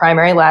the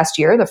primary last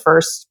year. The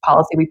first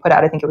policy we put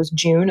out, I think it was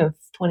June of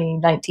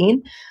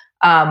 2019.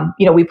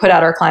 We put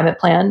out our climate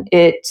plan.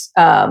 It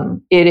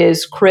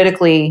is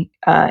critically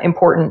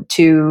important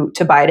to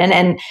Biden,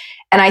 and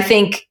I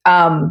think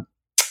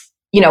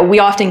we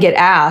often get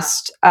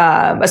asked,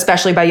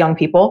 especially by young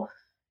people,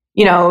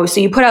 so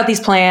you put out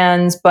these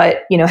plans,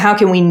 but, how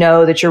can we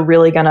know that you're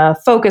really going to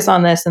focus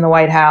on this in the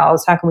White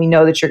House? How can we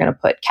know that you're going to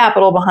put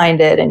capital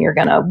behind it and you're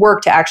going to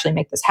work to actually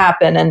make this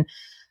happen? And,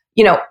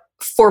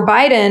 for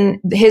Biden,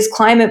 his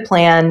climate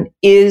plan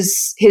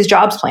is his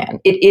jobs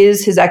plan. It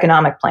is his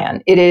economic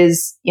plan. It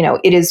is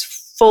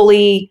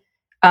fully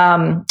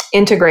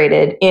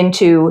integrated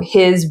into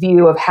his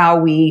view of how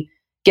we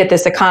get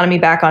this economy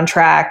back on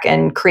track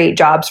and create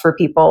jobs for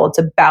people. It's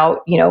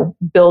about,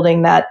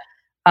 building that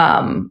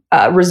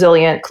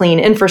resilient, clean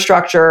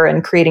infrastructure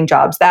and creating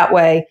jobs that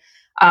way.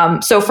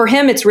 So for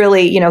him, it's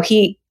really,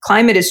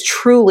 climate is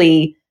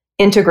truly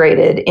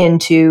integrated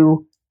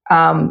into,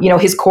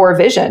 his core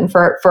vision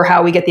for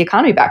how we get the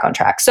economy back on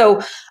track.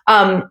 So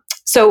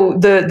So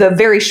the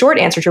very short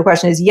answer to your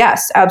question is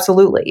yes,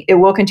 absolutely. It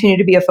will continue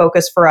to be a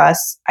focus for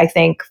us. I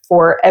think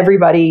for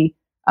everybody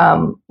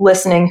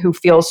listening who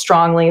feels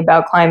strongly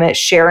about climate,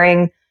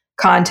 sharing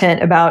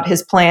content about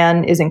his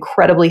plan is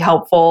incredibly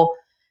helpful.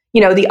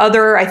 The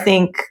other, I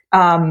think,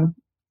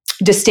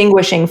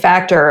 distinguishing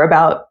factor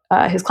about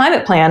his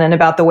climate plan and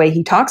about the way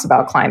he talks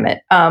about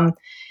climate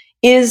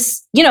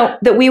is,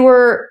 that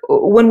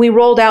when we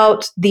rolled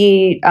out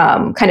the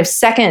kind of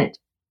second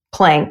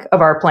plank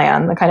of our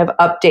plan, the kind of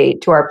update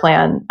to our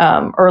plan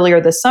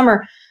earlier this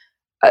summer,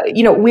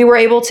 we were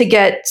able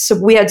to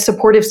we had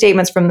supportive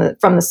statements from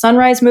the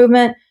Sunrise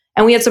Movement,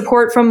 and we had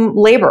support from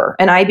labor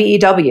and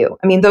IBEW.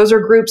 I mean, those are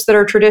groups that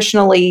are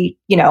traditionally,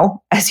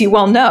 as you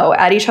well know,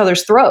 at each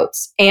other's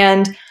throats.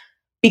 And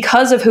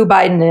because of who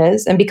Biden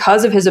is and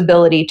because of his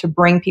ability to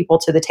bring people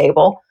to the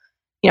table,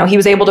 he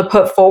was able to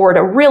put forward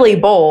a really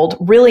bold,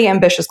 really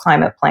ambitious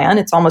climate plan.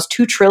 It's almost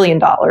 $2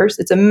 trillion.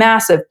 It's a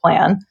massive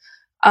plan.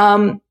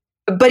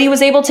 But he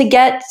was able to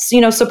get,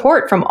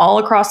 support from all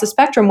across the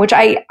spectrum, which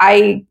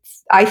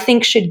I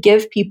think should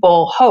give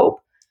people hope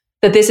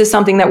that this is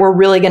something that we're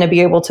really going to be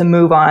able to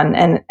move on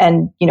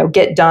and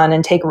get done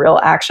and take real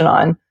action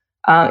on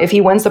if he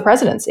wins the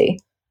presidency.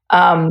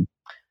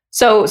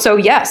 So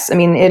yes, I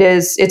mean,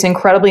 it's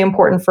incredibly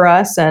important for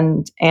us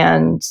and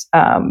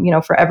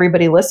for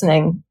everybody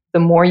listening, the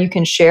more you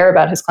can share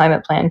about his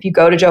climate plan. If you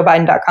go to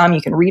joebiden.com,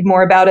 you can read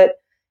more about it.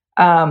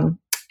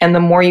 And the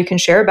more you can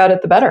share about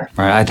it, the better.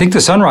 Right. I think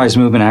the Sunrise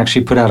Movement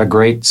actually put out a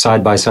great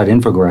side-by-side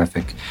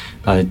infographic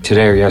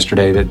today or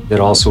yesterday that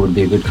also would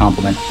be a good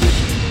compliment.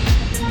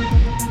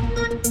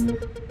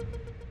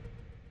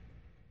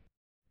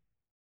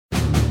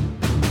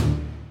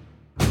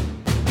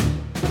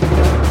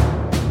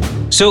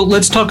 So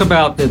let's talk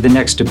about the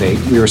next debate.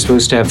 We were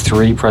supposed to have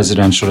 3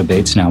 presidential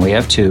debates. Now we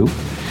have 2.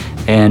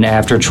 And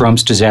after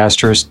Trump's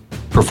disastrous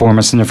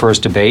performance in the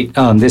first debate,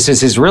 this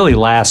is his really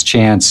last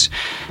chance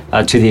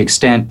to the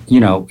extent,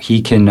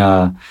 he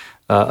can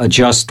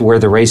adjust where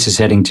the race is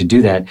heading to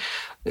do that.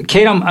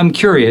 Kate, I'm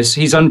curious.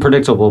 He's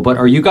unpredictable, but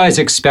are you guys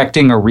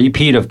expecting a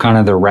repeat of kind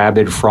of the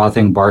rabid,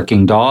 frothing,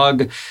 barking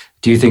dog?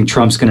 Do you think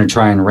Trump's going to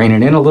try and rein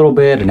it in a little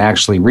bit and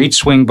actually reach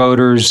swing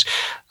voters?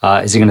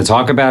 Is he going to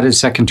talk about his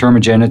second term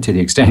agenda to the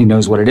extent he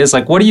knows what it is?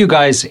 Like, what are you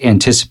guys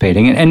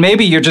anticipating? And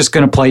maybe you're just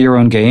going to play your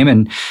own game.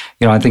 And,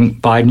 I think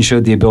Biden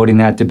showed the ability in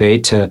that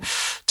debate to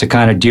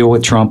kind of deal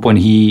with Trump when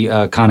he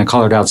kind of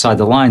colored outside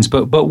the lines.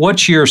 But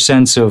what's your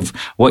sense of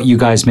what you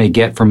guys may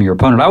get from your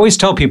opponent? I always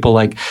tell people,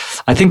 I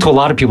think to a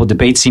lot of people,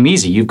 debates seem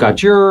easy. You've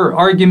got your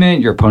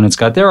argument, your opponent's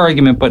got their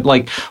argument. But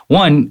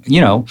one,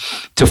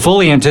 to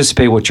fully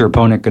anticipate what your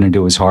opponent going to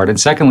do is hard. And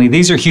secondly,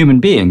 these are human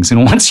beings.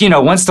 And once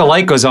the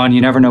light goes on,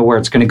 you never know where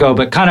it's going to go.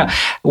 But kind of,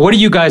 what are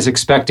you guys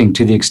expecting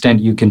to the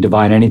extent you can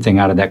divine anything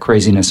out of that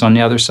craziness on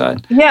the other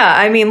side? Yeah,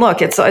 I mean,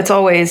 look, it's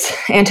always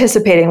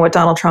anticipating what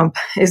Donald Trump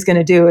is going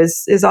to do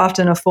is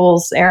often a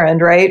fool's errand,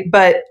 right?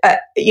 But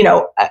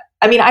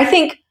I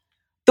think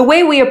the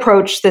way we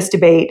approach this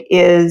debate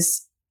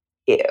is,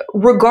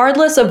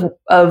 regardless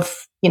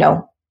of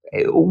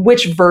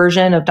which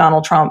version of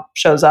Donald Trump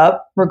shows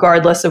up,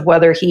 regardless of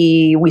whether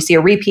we see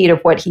a repeat of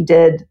what he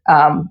did,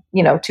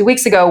 2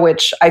 weeks ago,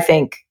 which I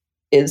think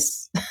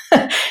is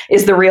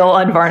the real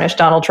unvarnished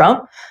Donald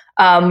Trump.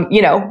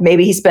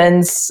 Maybe he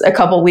spends a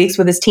couple weeks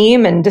with his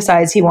team and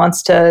decides he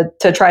wants to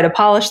try to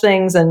polish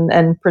things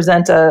and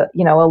present a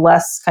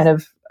less kind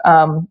of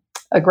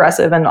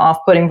aggressive and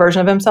off-putting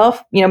version of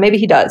himself. Maybe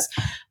he does.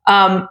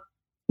 No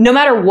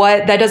matter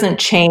what, that doesn't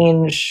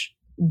change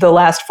the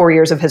last 4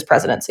 years of his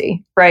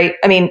presidency, right?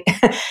 I mean,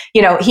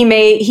 he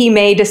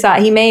may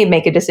decide, he may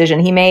make a decision.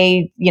 He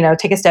may,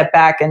 take a step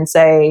back and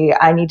say,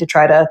 I need to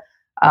try to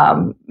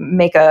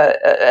make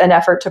an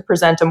effort to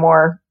present a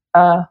more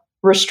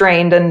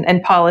restrained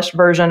and polished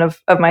version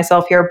of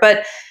myself here.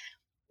 But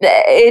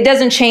it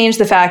doesn't change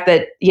the fact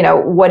that,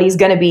 what he's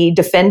going to be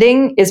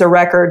defending is a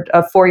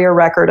 4-year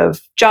record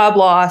of job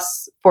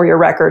loss, 4-year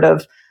record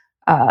of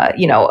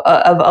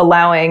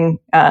allowing,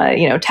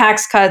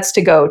 tax cuts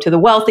to go to the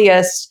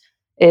wealthiest.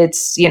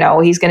 It's,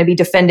 he's going to be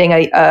defending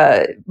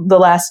the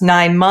last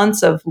 9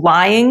 months of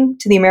lying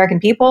to the American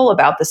people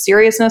about the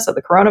seriousness of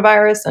the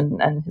coronavirus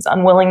and his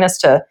unwillingness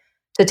to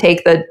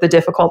take the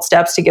difficult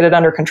steps to get it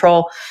under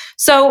control.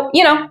 So,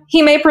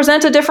 he may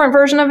present a different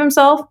version of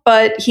himself,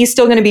 but he's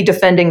still going to be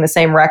defending the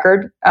same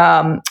record.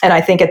 And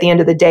I think at the end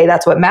of the day,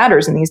 that's what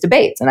matters in these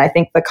debates. And I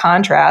think the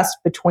contrast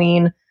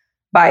between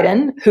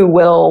Biden, who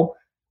will,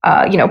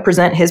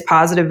 present his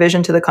positive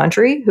vision to the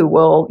country, who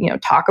will,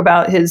 talk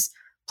about his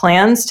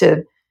plans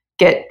to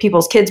get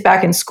people's kids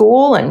back in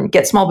school and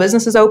get small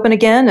businesses open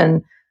again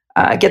and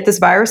get this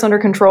virus under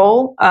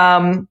control.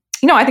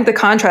 I think the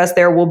contrast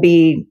there will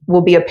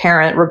be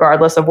apparent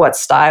regardless of what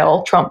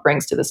style Trump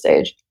brings to the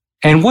stage.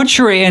 And what's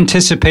your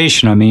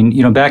anticipation? I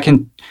mean, back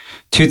in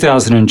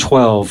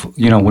 2012,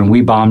 when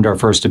we bombed our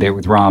first debate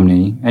with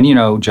Romney, and,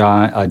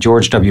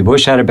 George W.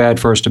 Bush had a bad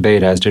first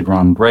debate, as did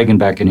Ronald Reagan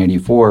back in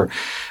 '84.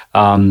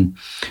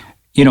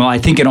 I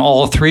think in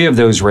all 3 of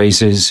those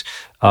races,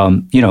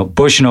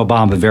 Bush and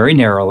Obama very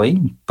narrowly,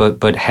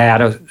 but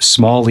had a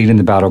small lead in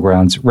the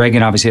battlegrounds.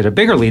 Reagan obviously had a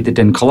bigger lead that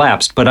didn't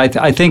collapse. But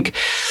I think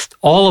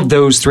all of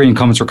those three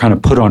incumbents were kind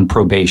of put on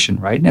probation,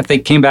 right? And if they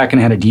came back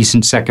and had a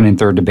decent second and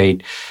third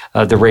debate,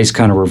 the race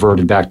kind of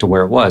reverted back to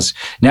where it was.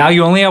 Now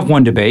you only have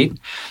one debate.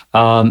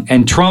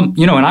 And Trump,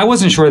 and I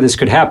wasn't sure this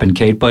could happen,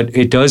 Kate, but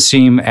it does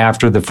seem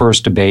after the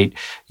first debate,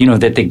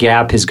 that the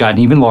gap has gotten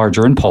even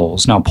larger in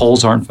polls. Now,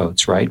 polls aren't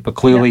votes, right? But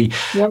clearly,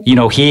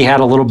 he had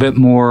a little bit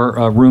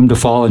more room to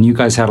fall and you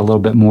guys had a little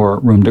bit more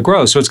room to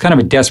grow. So it's kind of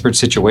a desperate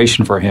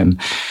situation for him.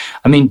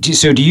 I mean,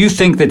 so do you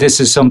think that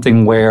this is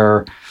something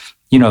where,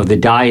 the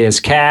die is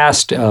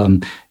cast?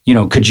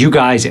 Could you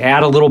guys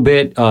add a little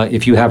bit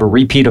if you have a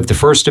repeat of the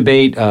first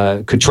debate?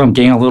 Could Trump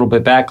gain a little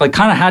bit back? Like,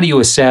 kind of how do you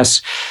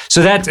assess?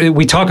 So that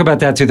we talk about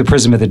that through the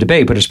prism of the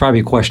debate, but it's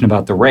probably a question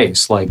about the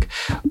race. Like,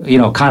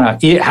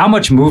 kind of how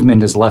much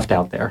movement is left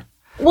out there?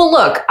 Well,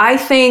 look,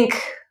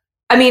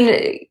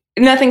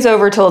 nothing's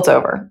over till it's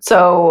over.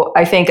 So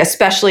I think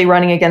especially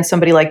running against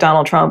somebody like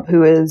Donald Trump,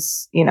 who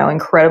is,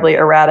 incredibly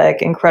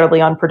erratic,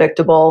 incredibly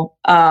unpredictable,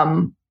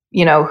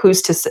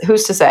 who's to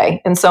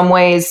say? In some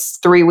ways,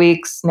 3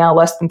 weeks, now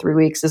less than 3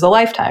 weeks, is a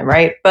lifetime,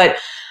 right? But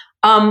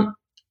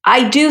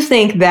I do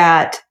think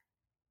that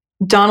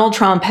Donald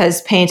Trump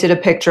has painted a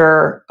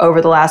picture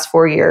over the last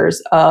 4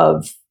 years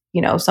of,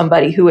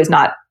 somebody who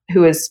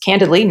is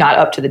candidly not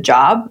up to the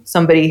job,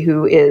 somebody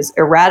who is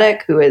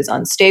erratic, who is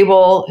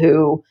unstable,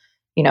 who,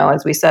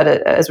 as we said,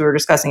 as we were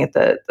discussing it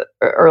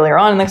earlier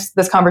on in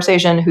this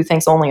conversation, who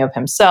thinks only of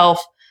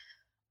himself.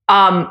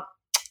 And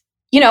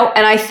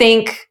I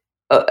think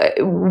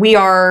we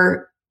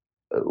are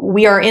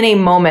in a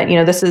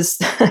moment, this is,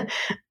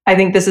 I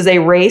think this is a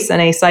race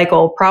and a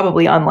cycle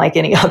probably unlike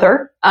any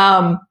other.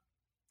 And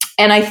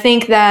I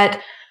think that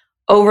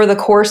over the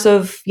course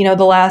of, the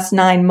last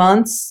 9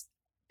 months,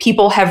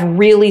 people have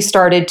really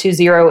started to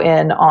zero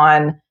in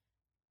on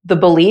the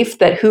belief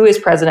that who is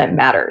president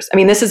matters. I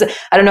mean, I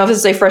don't know if this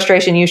is a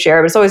frustration you share,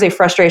 but it's always a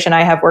frustration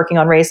I have working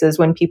on races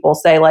when people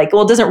say like,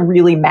 well, it doesn't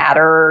really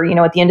matter.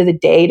 At the end of the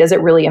day, does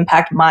it really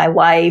impact my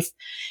life?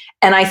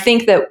 And I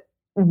think that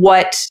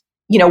what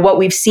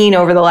we've seen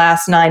over the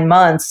last 9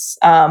 months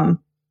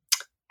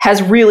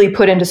has really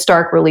put into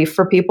stark relief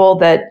for people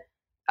that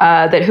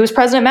who's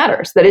president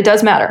matters, that it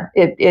does matter.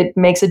 It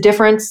makes a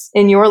difference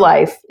in your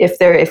life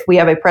if we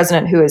have a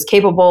president who is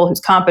capable,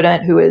 who's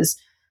competent, who is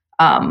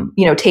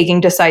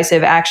taking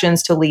decisive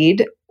actions to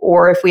lead,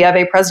 or if we have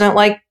a president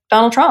like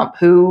Donald Trump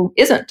who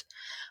isn't.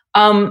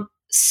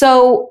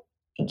 So,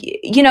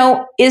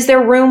 is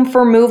there room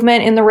for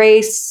movement in the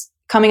race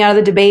coming out of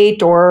the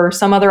debate or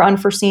some other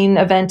unforeseen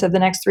event of the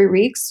next 3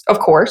 weeks? Of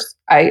course,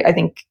 I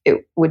think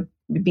it would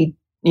be,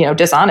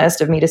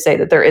 dishonest of me to say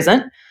that there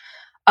isn't.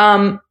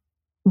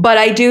 But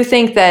I do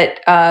think that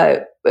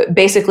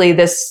basically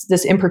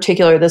this in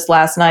particular, this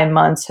last 9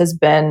 months has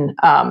been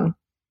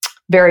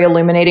very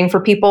illuminating for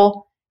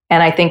people.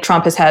 And I think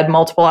Trump has had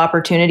multiple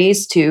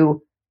opportunities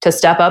to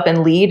step up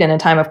and lead in a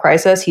time of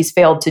crisis. He's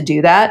failed to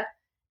do that.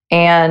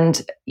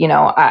 And,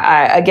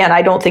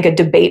 I don't think a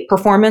debate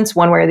performance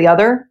one way or the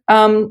other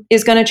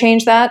is going to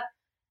change that.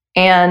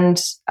 And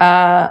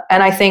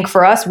I think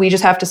for us, we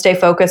just have to stay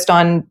focused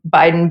on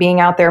Biden being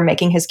out there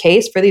making his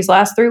case for these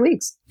last 3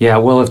 weeks. Yeah,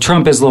 well, if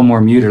Trump is a little more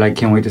muted, I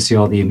can't wait to see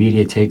all the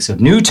immediate takes of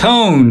new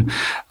tone,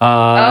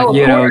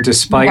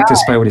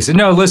 despite what he said.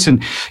 No,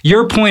 listen,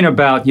 your point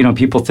about,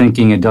 people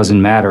thinking it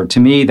doesn't matter, to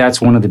me,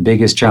 that's one of the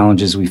biggest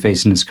challenges we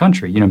face in this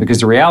country, because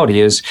the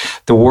reality is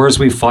the wars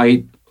we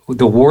fight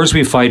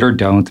or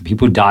don't, the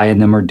people who die in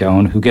them or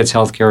don't, who gets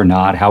healthcare or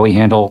not, how we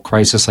handle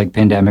crisis like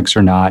pandemics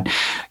or not,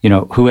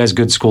 who has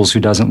good schools, who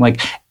doesn't. Like,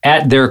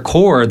 at their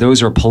core,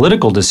 those are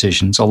political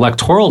decisions,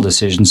 electoral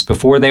decisions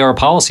before they are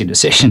policy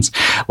decisions.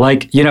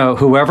 Like,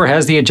 whoever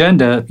has the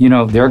agenda,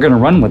 they're going to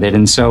run with it.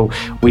 And so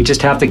we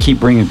just have to keep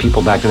bringing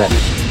people back to that.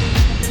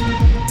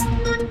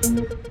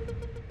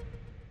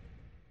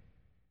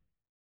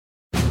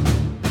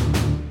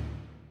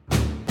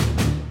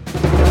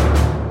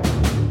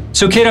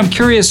 So, Kate, I'm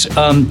curious.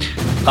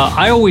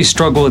 I always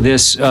struggle with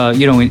this,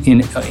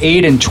 in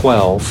 8 and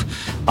 12,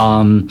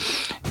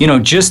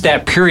 just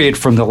that period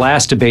from the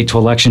last debate to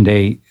Election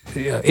Day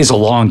is a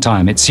long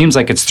time. It seems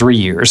like it's 3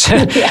 years,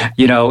 and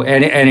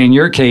in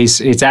your case,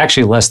 it's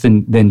actually less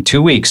than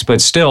 2 weeks. But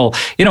still,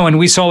 and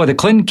we saw with the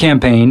Clinton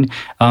campaign,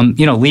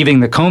 leaving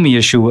the Comey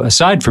issue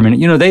aside for a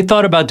minute, they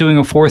thought about doing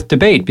a fourth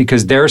debate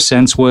because their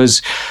sense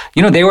was,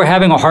 they were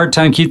having a hard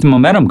time keeping the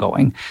momentum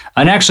going.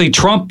 And actually,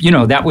 Trump,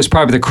 that was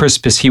probably the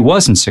crispest he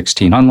was in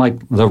 2016, unlike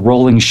the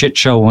rolling shit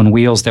show on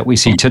wheels that we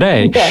see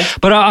today. Okay.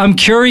 But I'm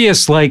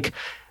curious,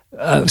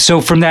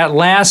 So from that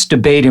last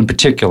debate in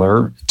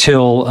particular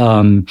till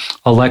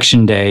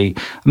election day,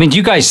 I mean, do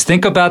you guys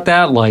think about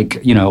that?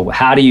 Like,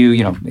 how do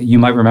you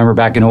might remember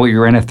back in 2008,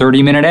 you ran a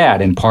 30-minute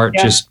ad in part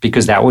just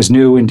because that was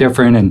new and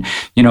different. And,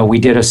 we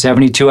did a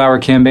 72-hour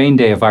campaign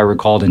day, if I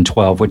recalled, in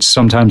 12, which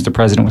sometimes the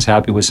president was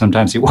happy with,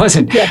 sometimes he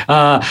wasn't.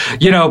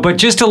 But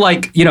just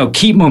to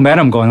keep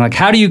momentum going, like,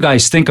 how do you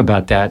guys think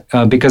about that?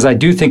 Because I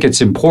do think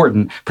it's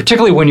important,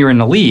 particularly when you're in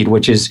the lead,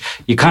 which is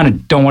you kind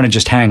of don't want to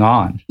just hang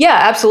on. Yeah,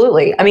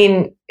 absolutely. I mean,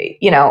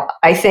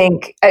 I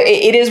think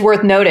it is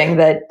worth noting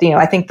that,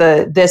 I think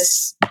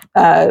this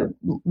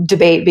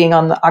debate being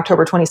on the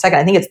October 22nd,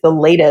 I think it's the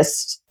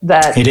latest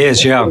that it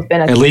is. Yeah.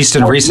 At least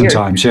in recent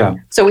times. Yeah.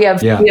 So we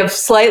have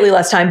slightly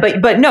less time,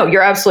 but no,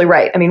 you're absolutely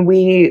right. I mean,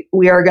 we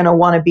are going to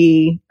want to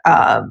be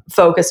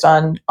focused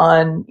on,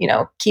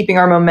 keeping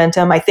our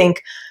momentum. I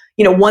think,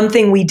 one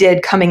thing we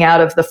did coming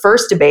out of the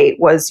first debate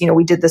was,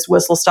 we did this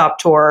whistle stop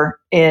tour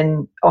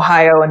in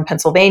Ohio and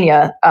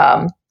Pennsylvania.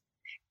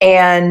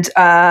 And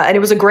it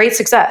was a great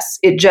success.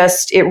 It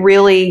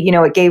really,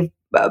 it gave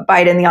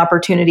Biden the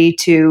opportunity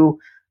to,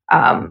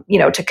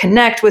 to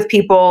connect with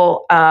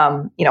people.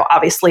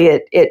 Obviously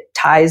it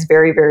ties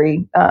very,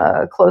 very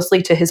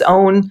closely to his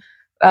own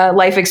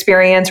life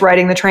experience,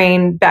 riding the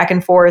train back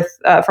and forth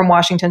from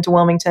Washington to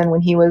Wilmington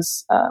when he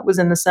was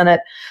in the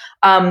Senate.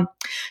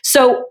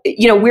 So,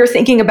 we're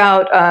thinking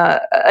about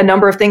a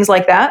number of things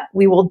like that.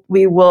 We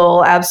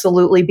will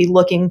absolutely be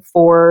looking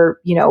for,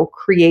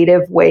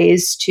 creative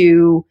ways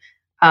to,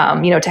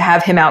 to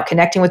have him out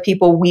connecting with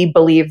people. We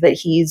believe that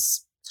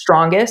he's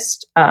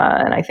strongest.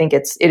 And I think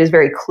it is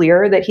very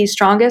clear that he's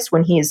strongest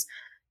when he's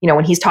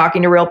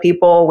talking to real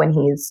people, when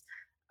he's,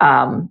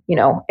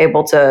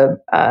 able to,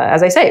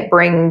 as I say,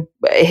 bring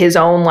his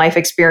own life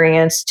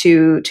experience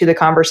to the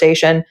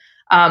conversation.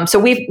 So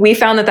we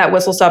found that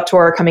whistle stop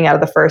tour coming out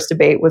of the first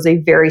debate was a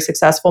very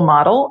successful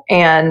model.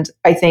 And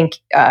I think,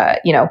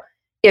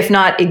 if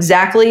not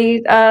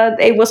exactly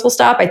a whistle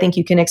stop, I think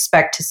you can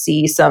expect to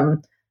see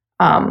some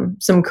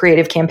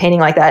creative campaigning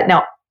like that.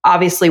 Now,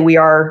 obviously we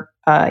are,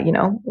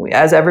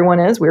 as everyone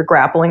is, we're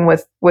grappling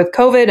with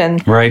COVID and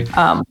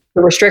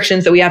the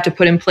restrictions that we have to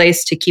put in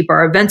place to keep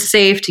our events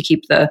safe, to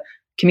keep the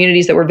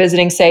communities that we're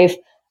visiting safe.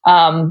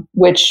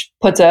 Which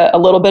puts a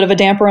little bit of a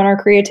damper on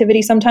our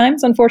creativity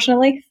sometimes,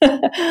 unfortunately.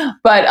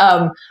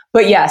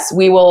 But yes,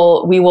 we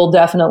will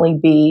definitely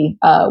be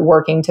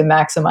working to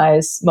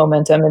maximize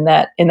momentum in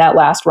that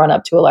last run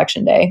up to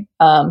Election Day.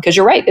 Because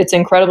you're right, it's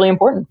incredibly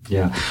important.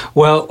 Yeah.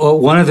 Well,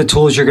 one of the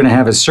tools you're going to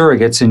have is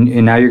surrogates,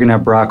 and now you're going to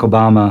have Barack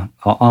Obama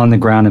on the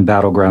ground in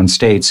battleground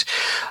states.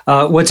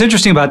 What's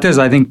interesting about this,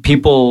 I think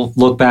people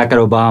look back at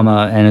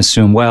Obama and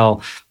assume,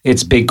 well,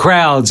 it's big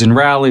crowds and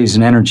rallies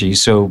and energy.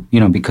 So,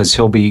 because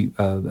he'll be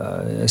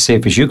as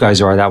safe as you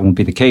guys are, that won't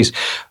be the case.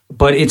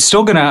 But it's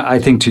still going to, I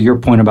think, to your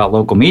point about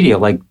local media,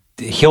 like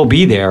he'll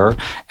be there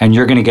and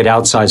you're going to get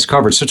outsized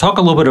coverage. So talk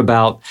a little bit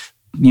about,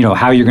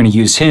 how you're going to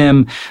use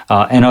him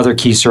and other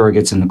key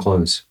surrogates in the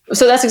close.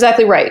 So that's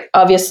exactly right.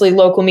 Obviously,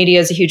 local media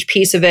is a huge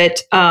piece of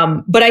it.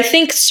 But I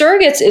think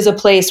surrogates is a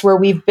place where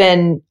we've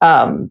been,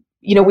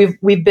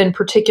 we've been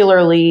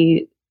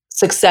particularly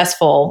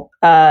successful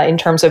in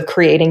terms of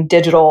creating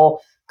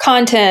digital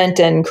content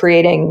and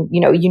creating,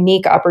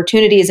 unique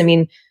opportunities. I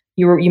mean,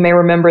 you may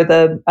remember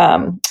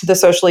the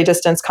socially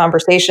distanced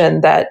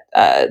conversation that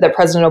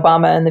President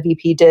Obama and the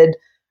VP did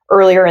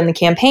earlier in the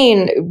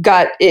campaign.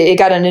 Got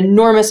an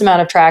enormous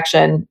amount of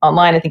traction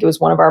online. I think it was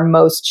one of our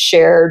most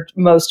shared,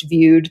 most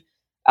viewed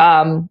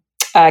campaign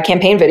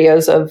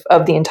videos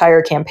of the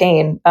entire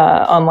campaign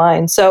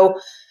online. So,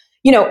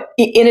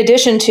 in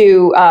addition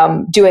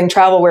to doing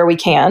travel where we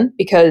can,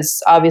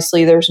 because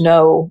obviously there's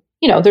no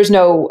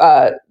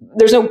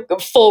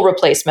full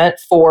replacement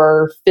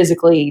for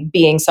physically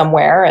being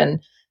somewhere and,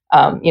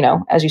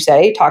 as you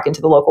say, talking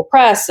to the local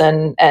press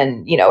and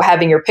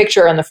having your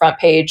picture on the front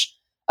page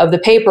of the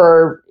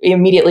paper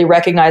immediately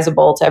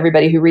recognizable to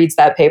everybody who reads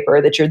that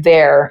paper that you're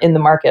there in the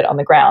market on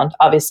the ground.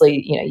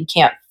 Obviously, you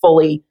can't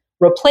fully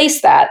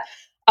replace that.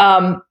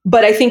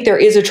 But I think there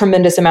is a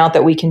tremendous amount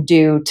that we can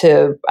do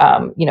to,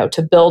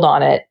 to build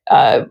on it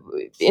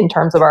in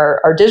terms of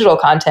our digital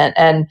content.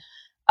 And,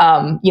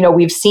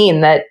 we've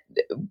seen that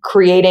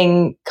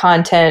creating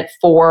content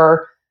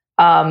for,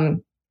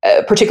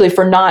 particularly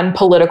for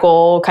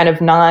non-political, kind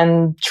of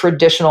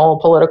non-traditional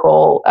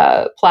political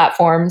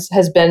platforms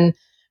has been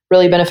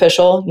really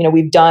beneficial.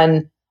 We've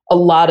done a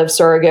lot of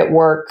surrogate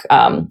work.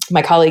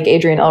 My colleague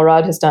Adrian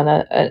Elrod has done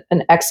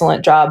an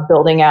excellent job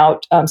building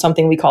out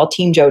something we call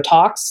Team Joe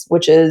Talks,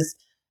 which is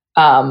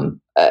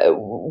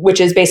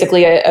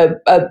basically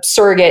a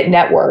surrogate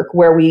network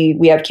where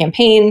we have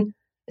campaign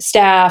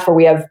staff or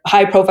we have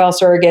high-profile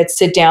surrogates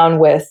sit down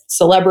with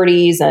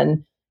celebrities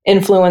and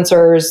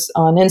influencers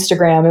on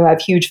Instagram who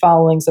have huge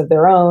followings of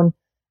their own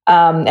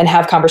and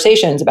have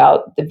conversations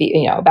about the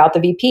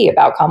VP,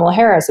 about Kamala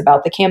Harris,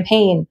 about the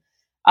campaign.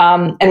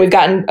 And we've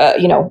gotten,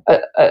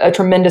 a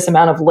tremendous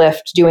amount of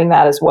lift doing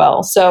that as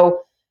well.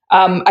 So,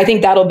 I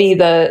think that'll be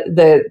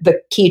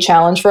the key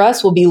challenge for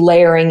us. Will be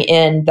layering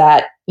in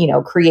that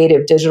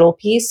creative digital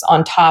piece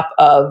on top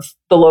of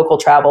the local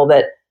travel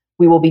that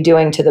we will be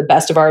doing to the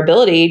best of our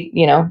ability,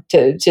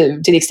 to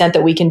the extent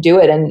that we can do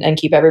it and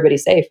keep everybody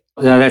safe.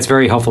 That's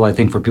very helpful, I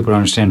think, for people to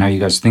understand how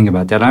you guys think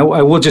about that. I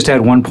will just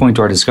add one point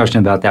to our discussion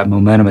about that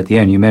momentum at the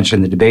end. You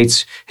mentioned the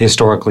debate's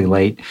historically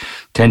late,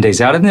 10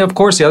 days out. And then, of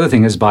course, the other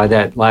thing is by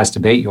that last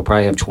debate, you'll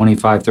probably have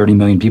 25, 30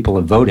 million people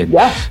have voted.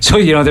 Yeah. So,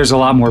 there's a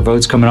lot more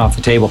votes coming off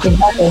the table.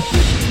 Exactly.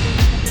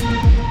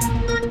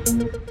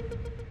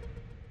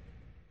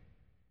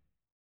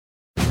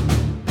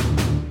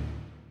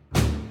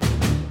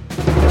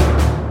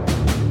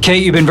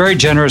 Kate, you've been very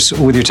generous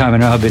with your time. I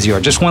know how busy you are.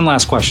 Just one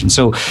last question.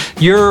 So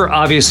you're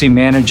obviously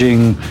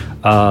managing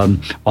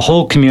a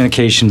whole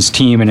communications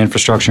team and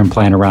infrastructure and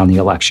plan around the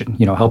election,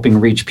 helping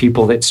reach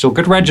people that still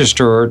could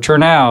register or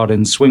turn out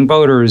and swing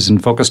voters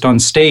and focused on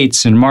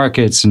states and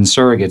markets and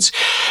surrogates.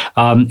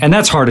 And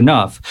that's hard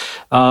enough.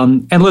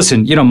 And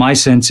listen, my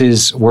sense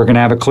is we're going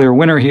to have a clear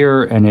winner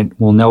here and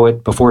we'll know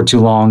it before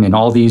too long. And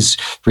all these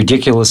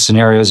ridiculous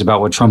scenarios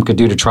about what Trump could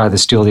do to try to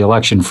steal the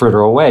election fritter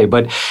away.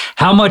 But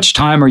how much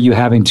time are you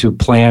having to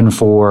plan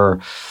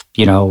for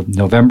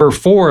November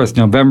 4th,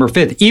 November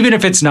 5th, even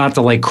if it's not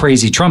the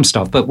crazy Trump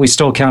stuff, but we're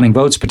still counting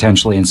votes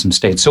potentially in some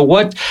states.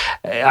 So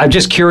I'm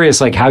just curious,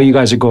 how you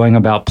guys are going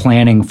about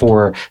planning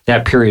for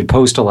that period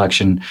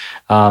post-election,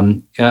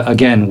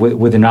 again,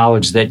 with the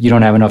knowledge that you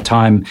don't have enough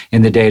time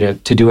in the day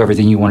to do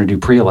everything you want to do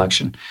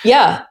pre-election.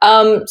 Yeah.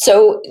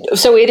 So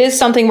it is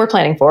something we're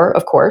planning for,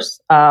 of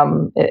course.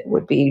 It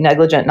would be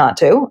negligent not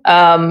to.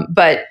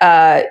 But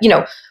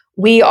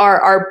we are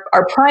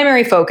our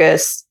primary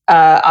focus,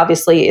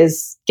 obviously,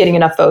 is getting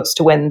enough votes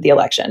to win the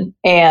election,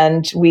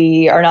 and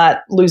we are not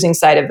losing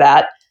sight of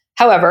that.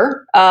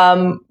 However,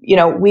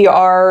 we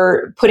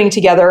are putting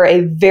together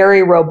a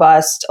very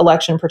robust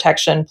election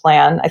protection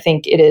plan. I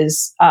think it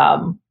is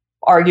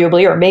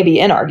arguably, or maybe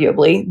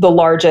inarguably, the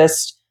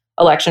largest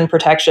election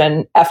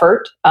protection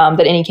effort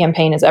that any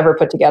campaign has ever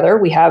put together.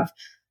 We have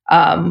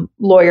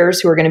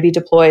lawyers who are going to be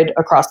deployed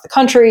across the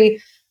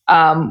country.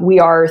 We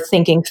are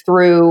thinking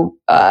through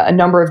a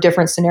number of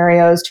different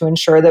scenarios to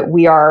ensure that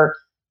we are,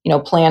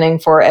 planning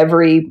for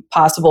every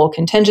possible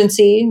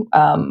contingency.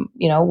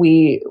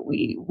 We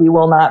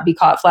will not be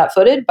caught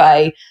flat-footed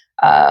by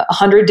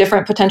 100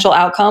 different potential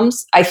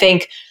outcomes. I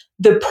think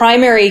the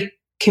primary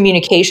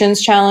communications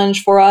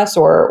challenge for us,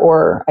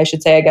 or I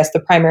should say, I guess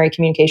the primary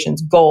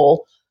communications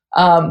goal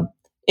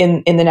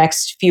in the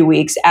next few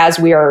weeks, as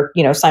we are,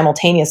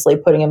 simultaneously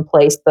putting in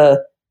place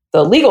the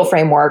legal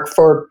framework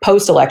for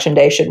post-election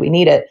day, should we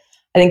need it.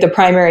 I think the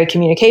primary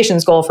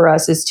communications goal for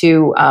us is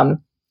to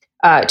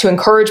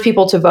encourage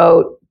people to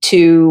vote,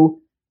 to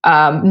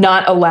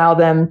not allow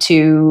them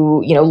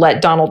to,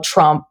 let Donald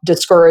Trump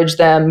discourage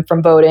them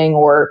from voting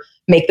or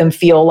make them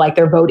feel like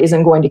their vote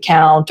isn't going to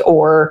count,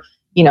 or,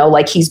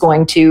 like he's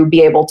going to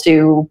be able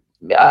to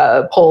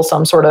pull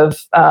some sort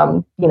of,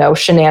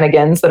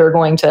 shenanigans that are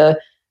going to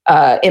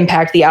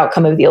impact the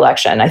outcome of the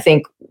election. I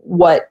think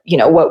what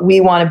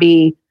we want to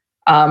be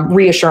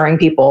reassuring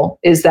people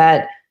is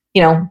that,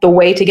 the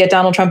way to get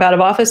Donald Trump out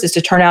of office is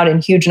to turn out in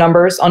huge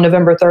numbers on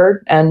November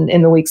 3rd and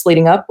in the weeks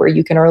leading up where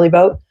you can early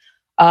vote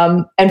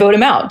and vote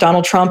him out.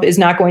 Donald Trump is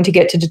not going to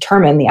get to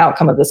determine the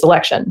outcome of this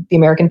election. The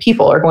American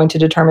people are going to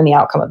determine the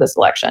outcome of this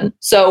election.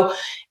 So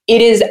it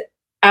is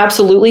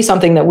absolutely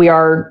something that we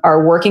are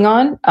working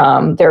on.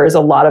 There is a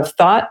lot of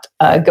thought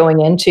going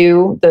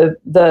into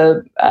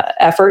the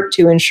effort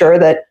to ensure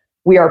that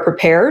we are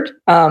prepared,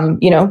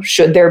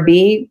 should there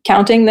be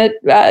counting that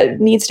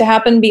needs to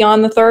happen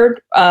beyond the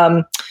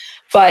 3rd.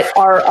 But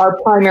our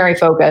primary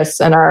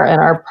focus and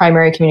our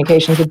primary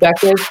communications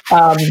objective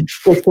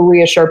is to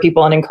reassure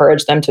people and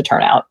encourage them to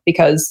turn out,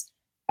 because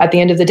at the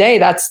end of the day,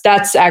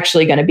 that's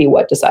actually going to be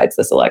what decides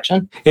this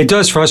election. It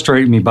does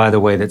frustrate me, by the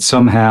way, that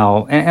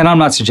somehow, and I'm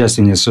not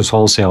suggesting this is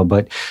wholesale,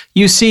 but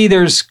you see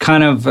there's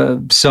kind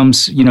of some,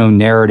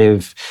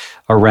 narrative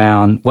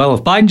around, well,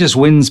 if Biden just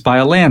wins by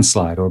a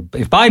landslide, or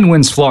if Biden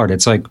wins Florida,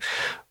 it's like,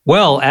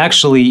 well,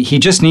 actually, he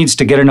just needs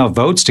to get enough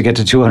votes to get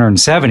to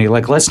 270.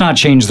 Let's not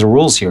change the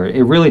rules here.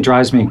 It really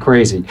drives me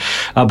crazy.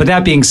 But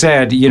that being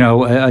said,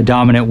 a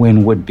dominant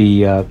win would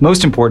be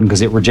most important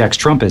because it rejects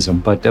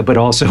Trumpism, but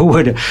also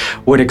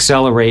would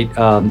accelerate,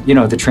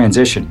 the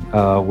transition,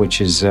 which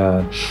is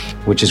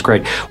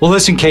great. Well,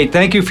 listen, Kate,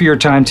 thank you for your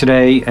time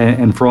today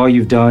and for all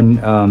you've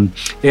done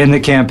in the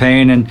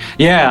campaign. And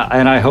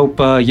I hope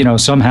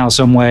somehow,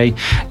 some way,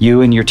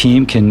 you and your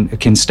team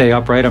can stay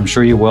upright. I'm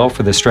sure you will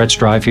for the stretch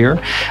drive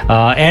here.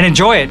 And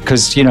enjoy it,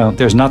 because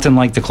there's nothing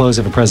like the close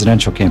of a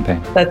presidential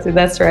campaign.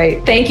 That's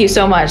right. Thank you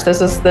so much. This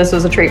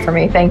was a treat for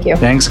me. Thank you.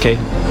 Thanks, Kate.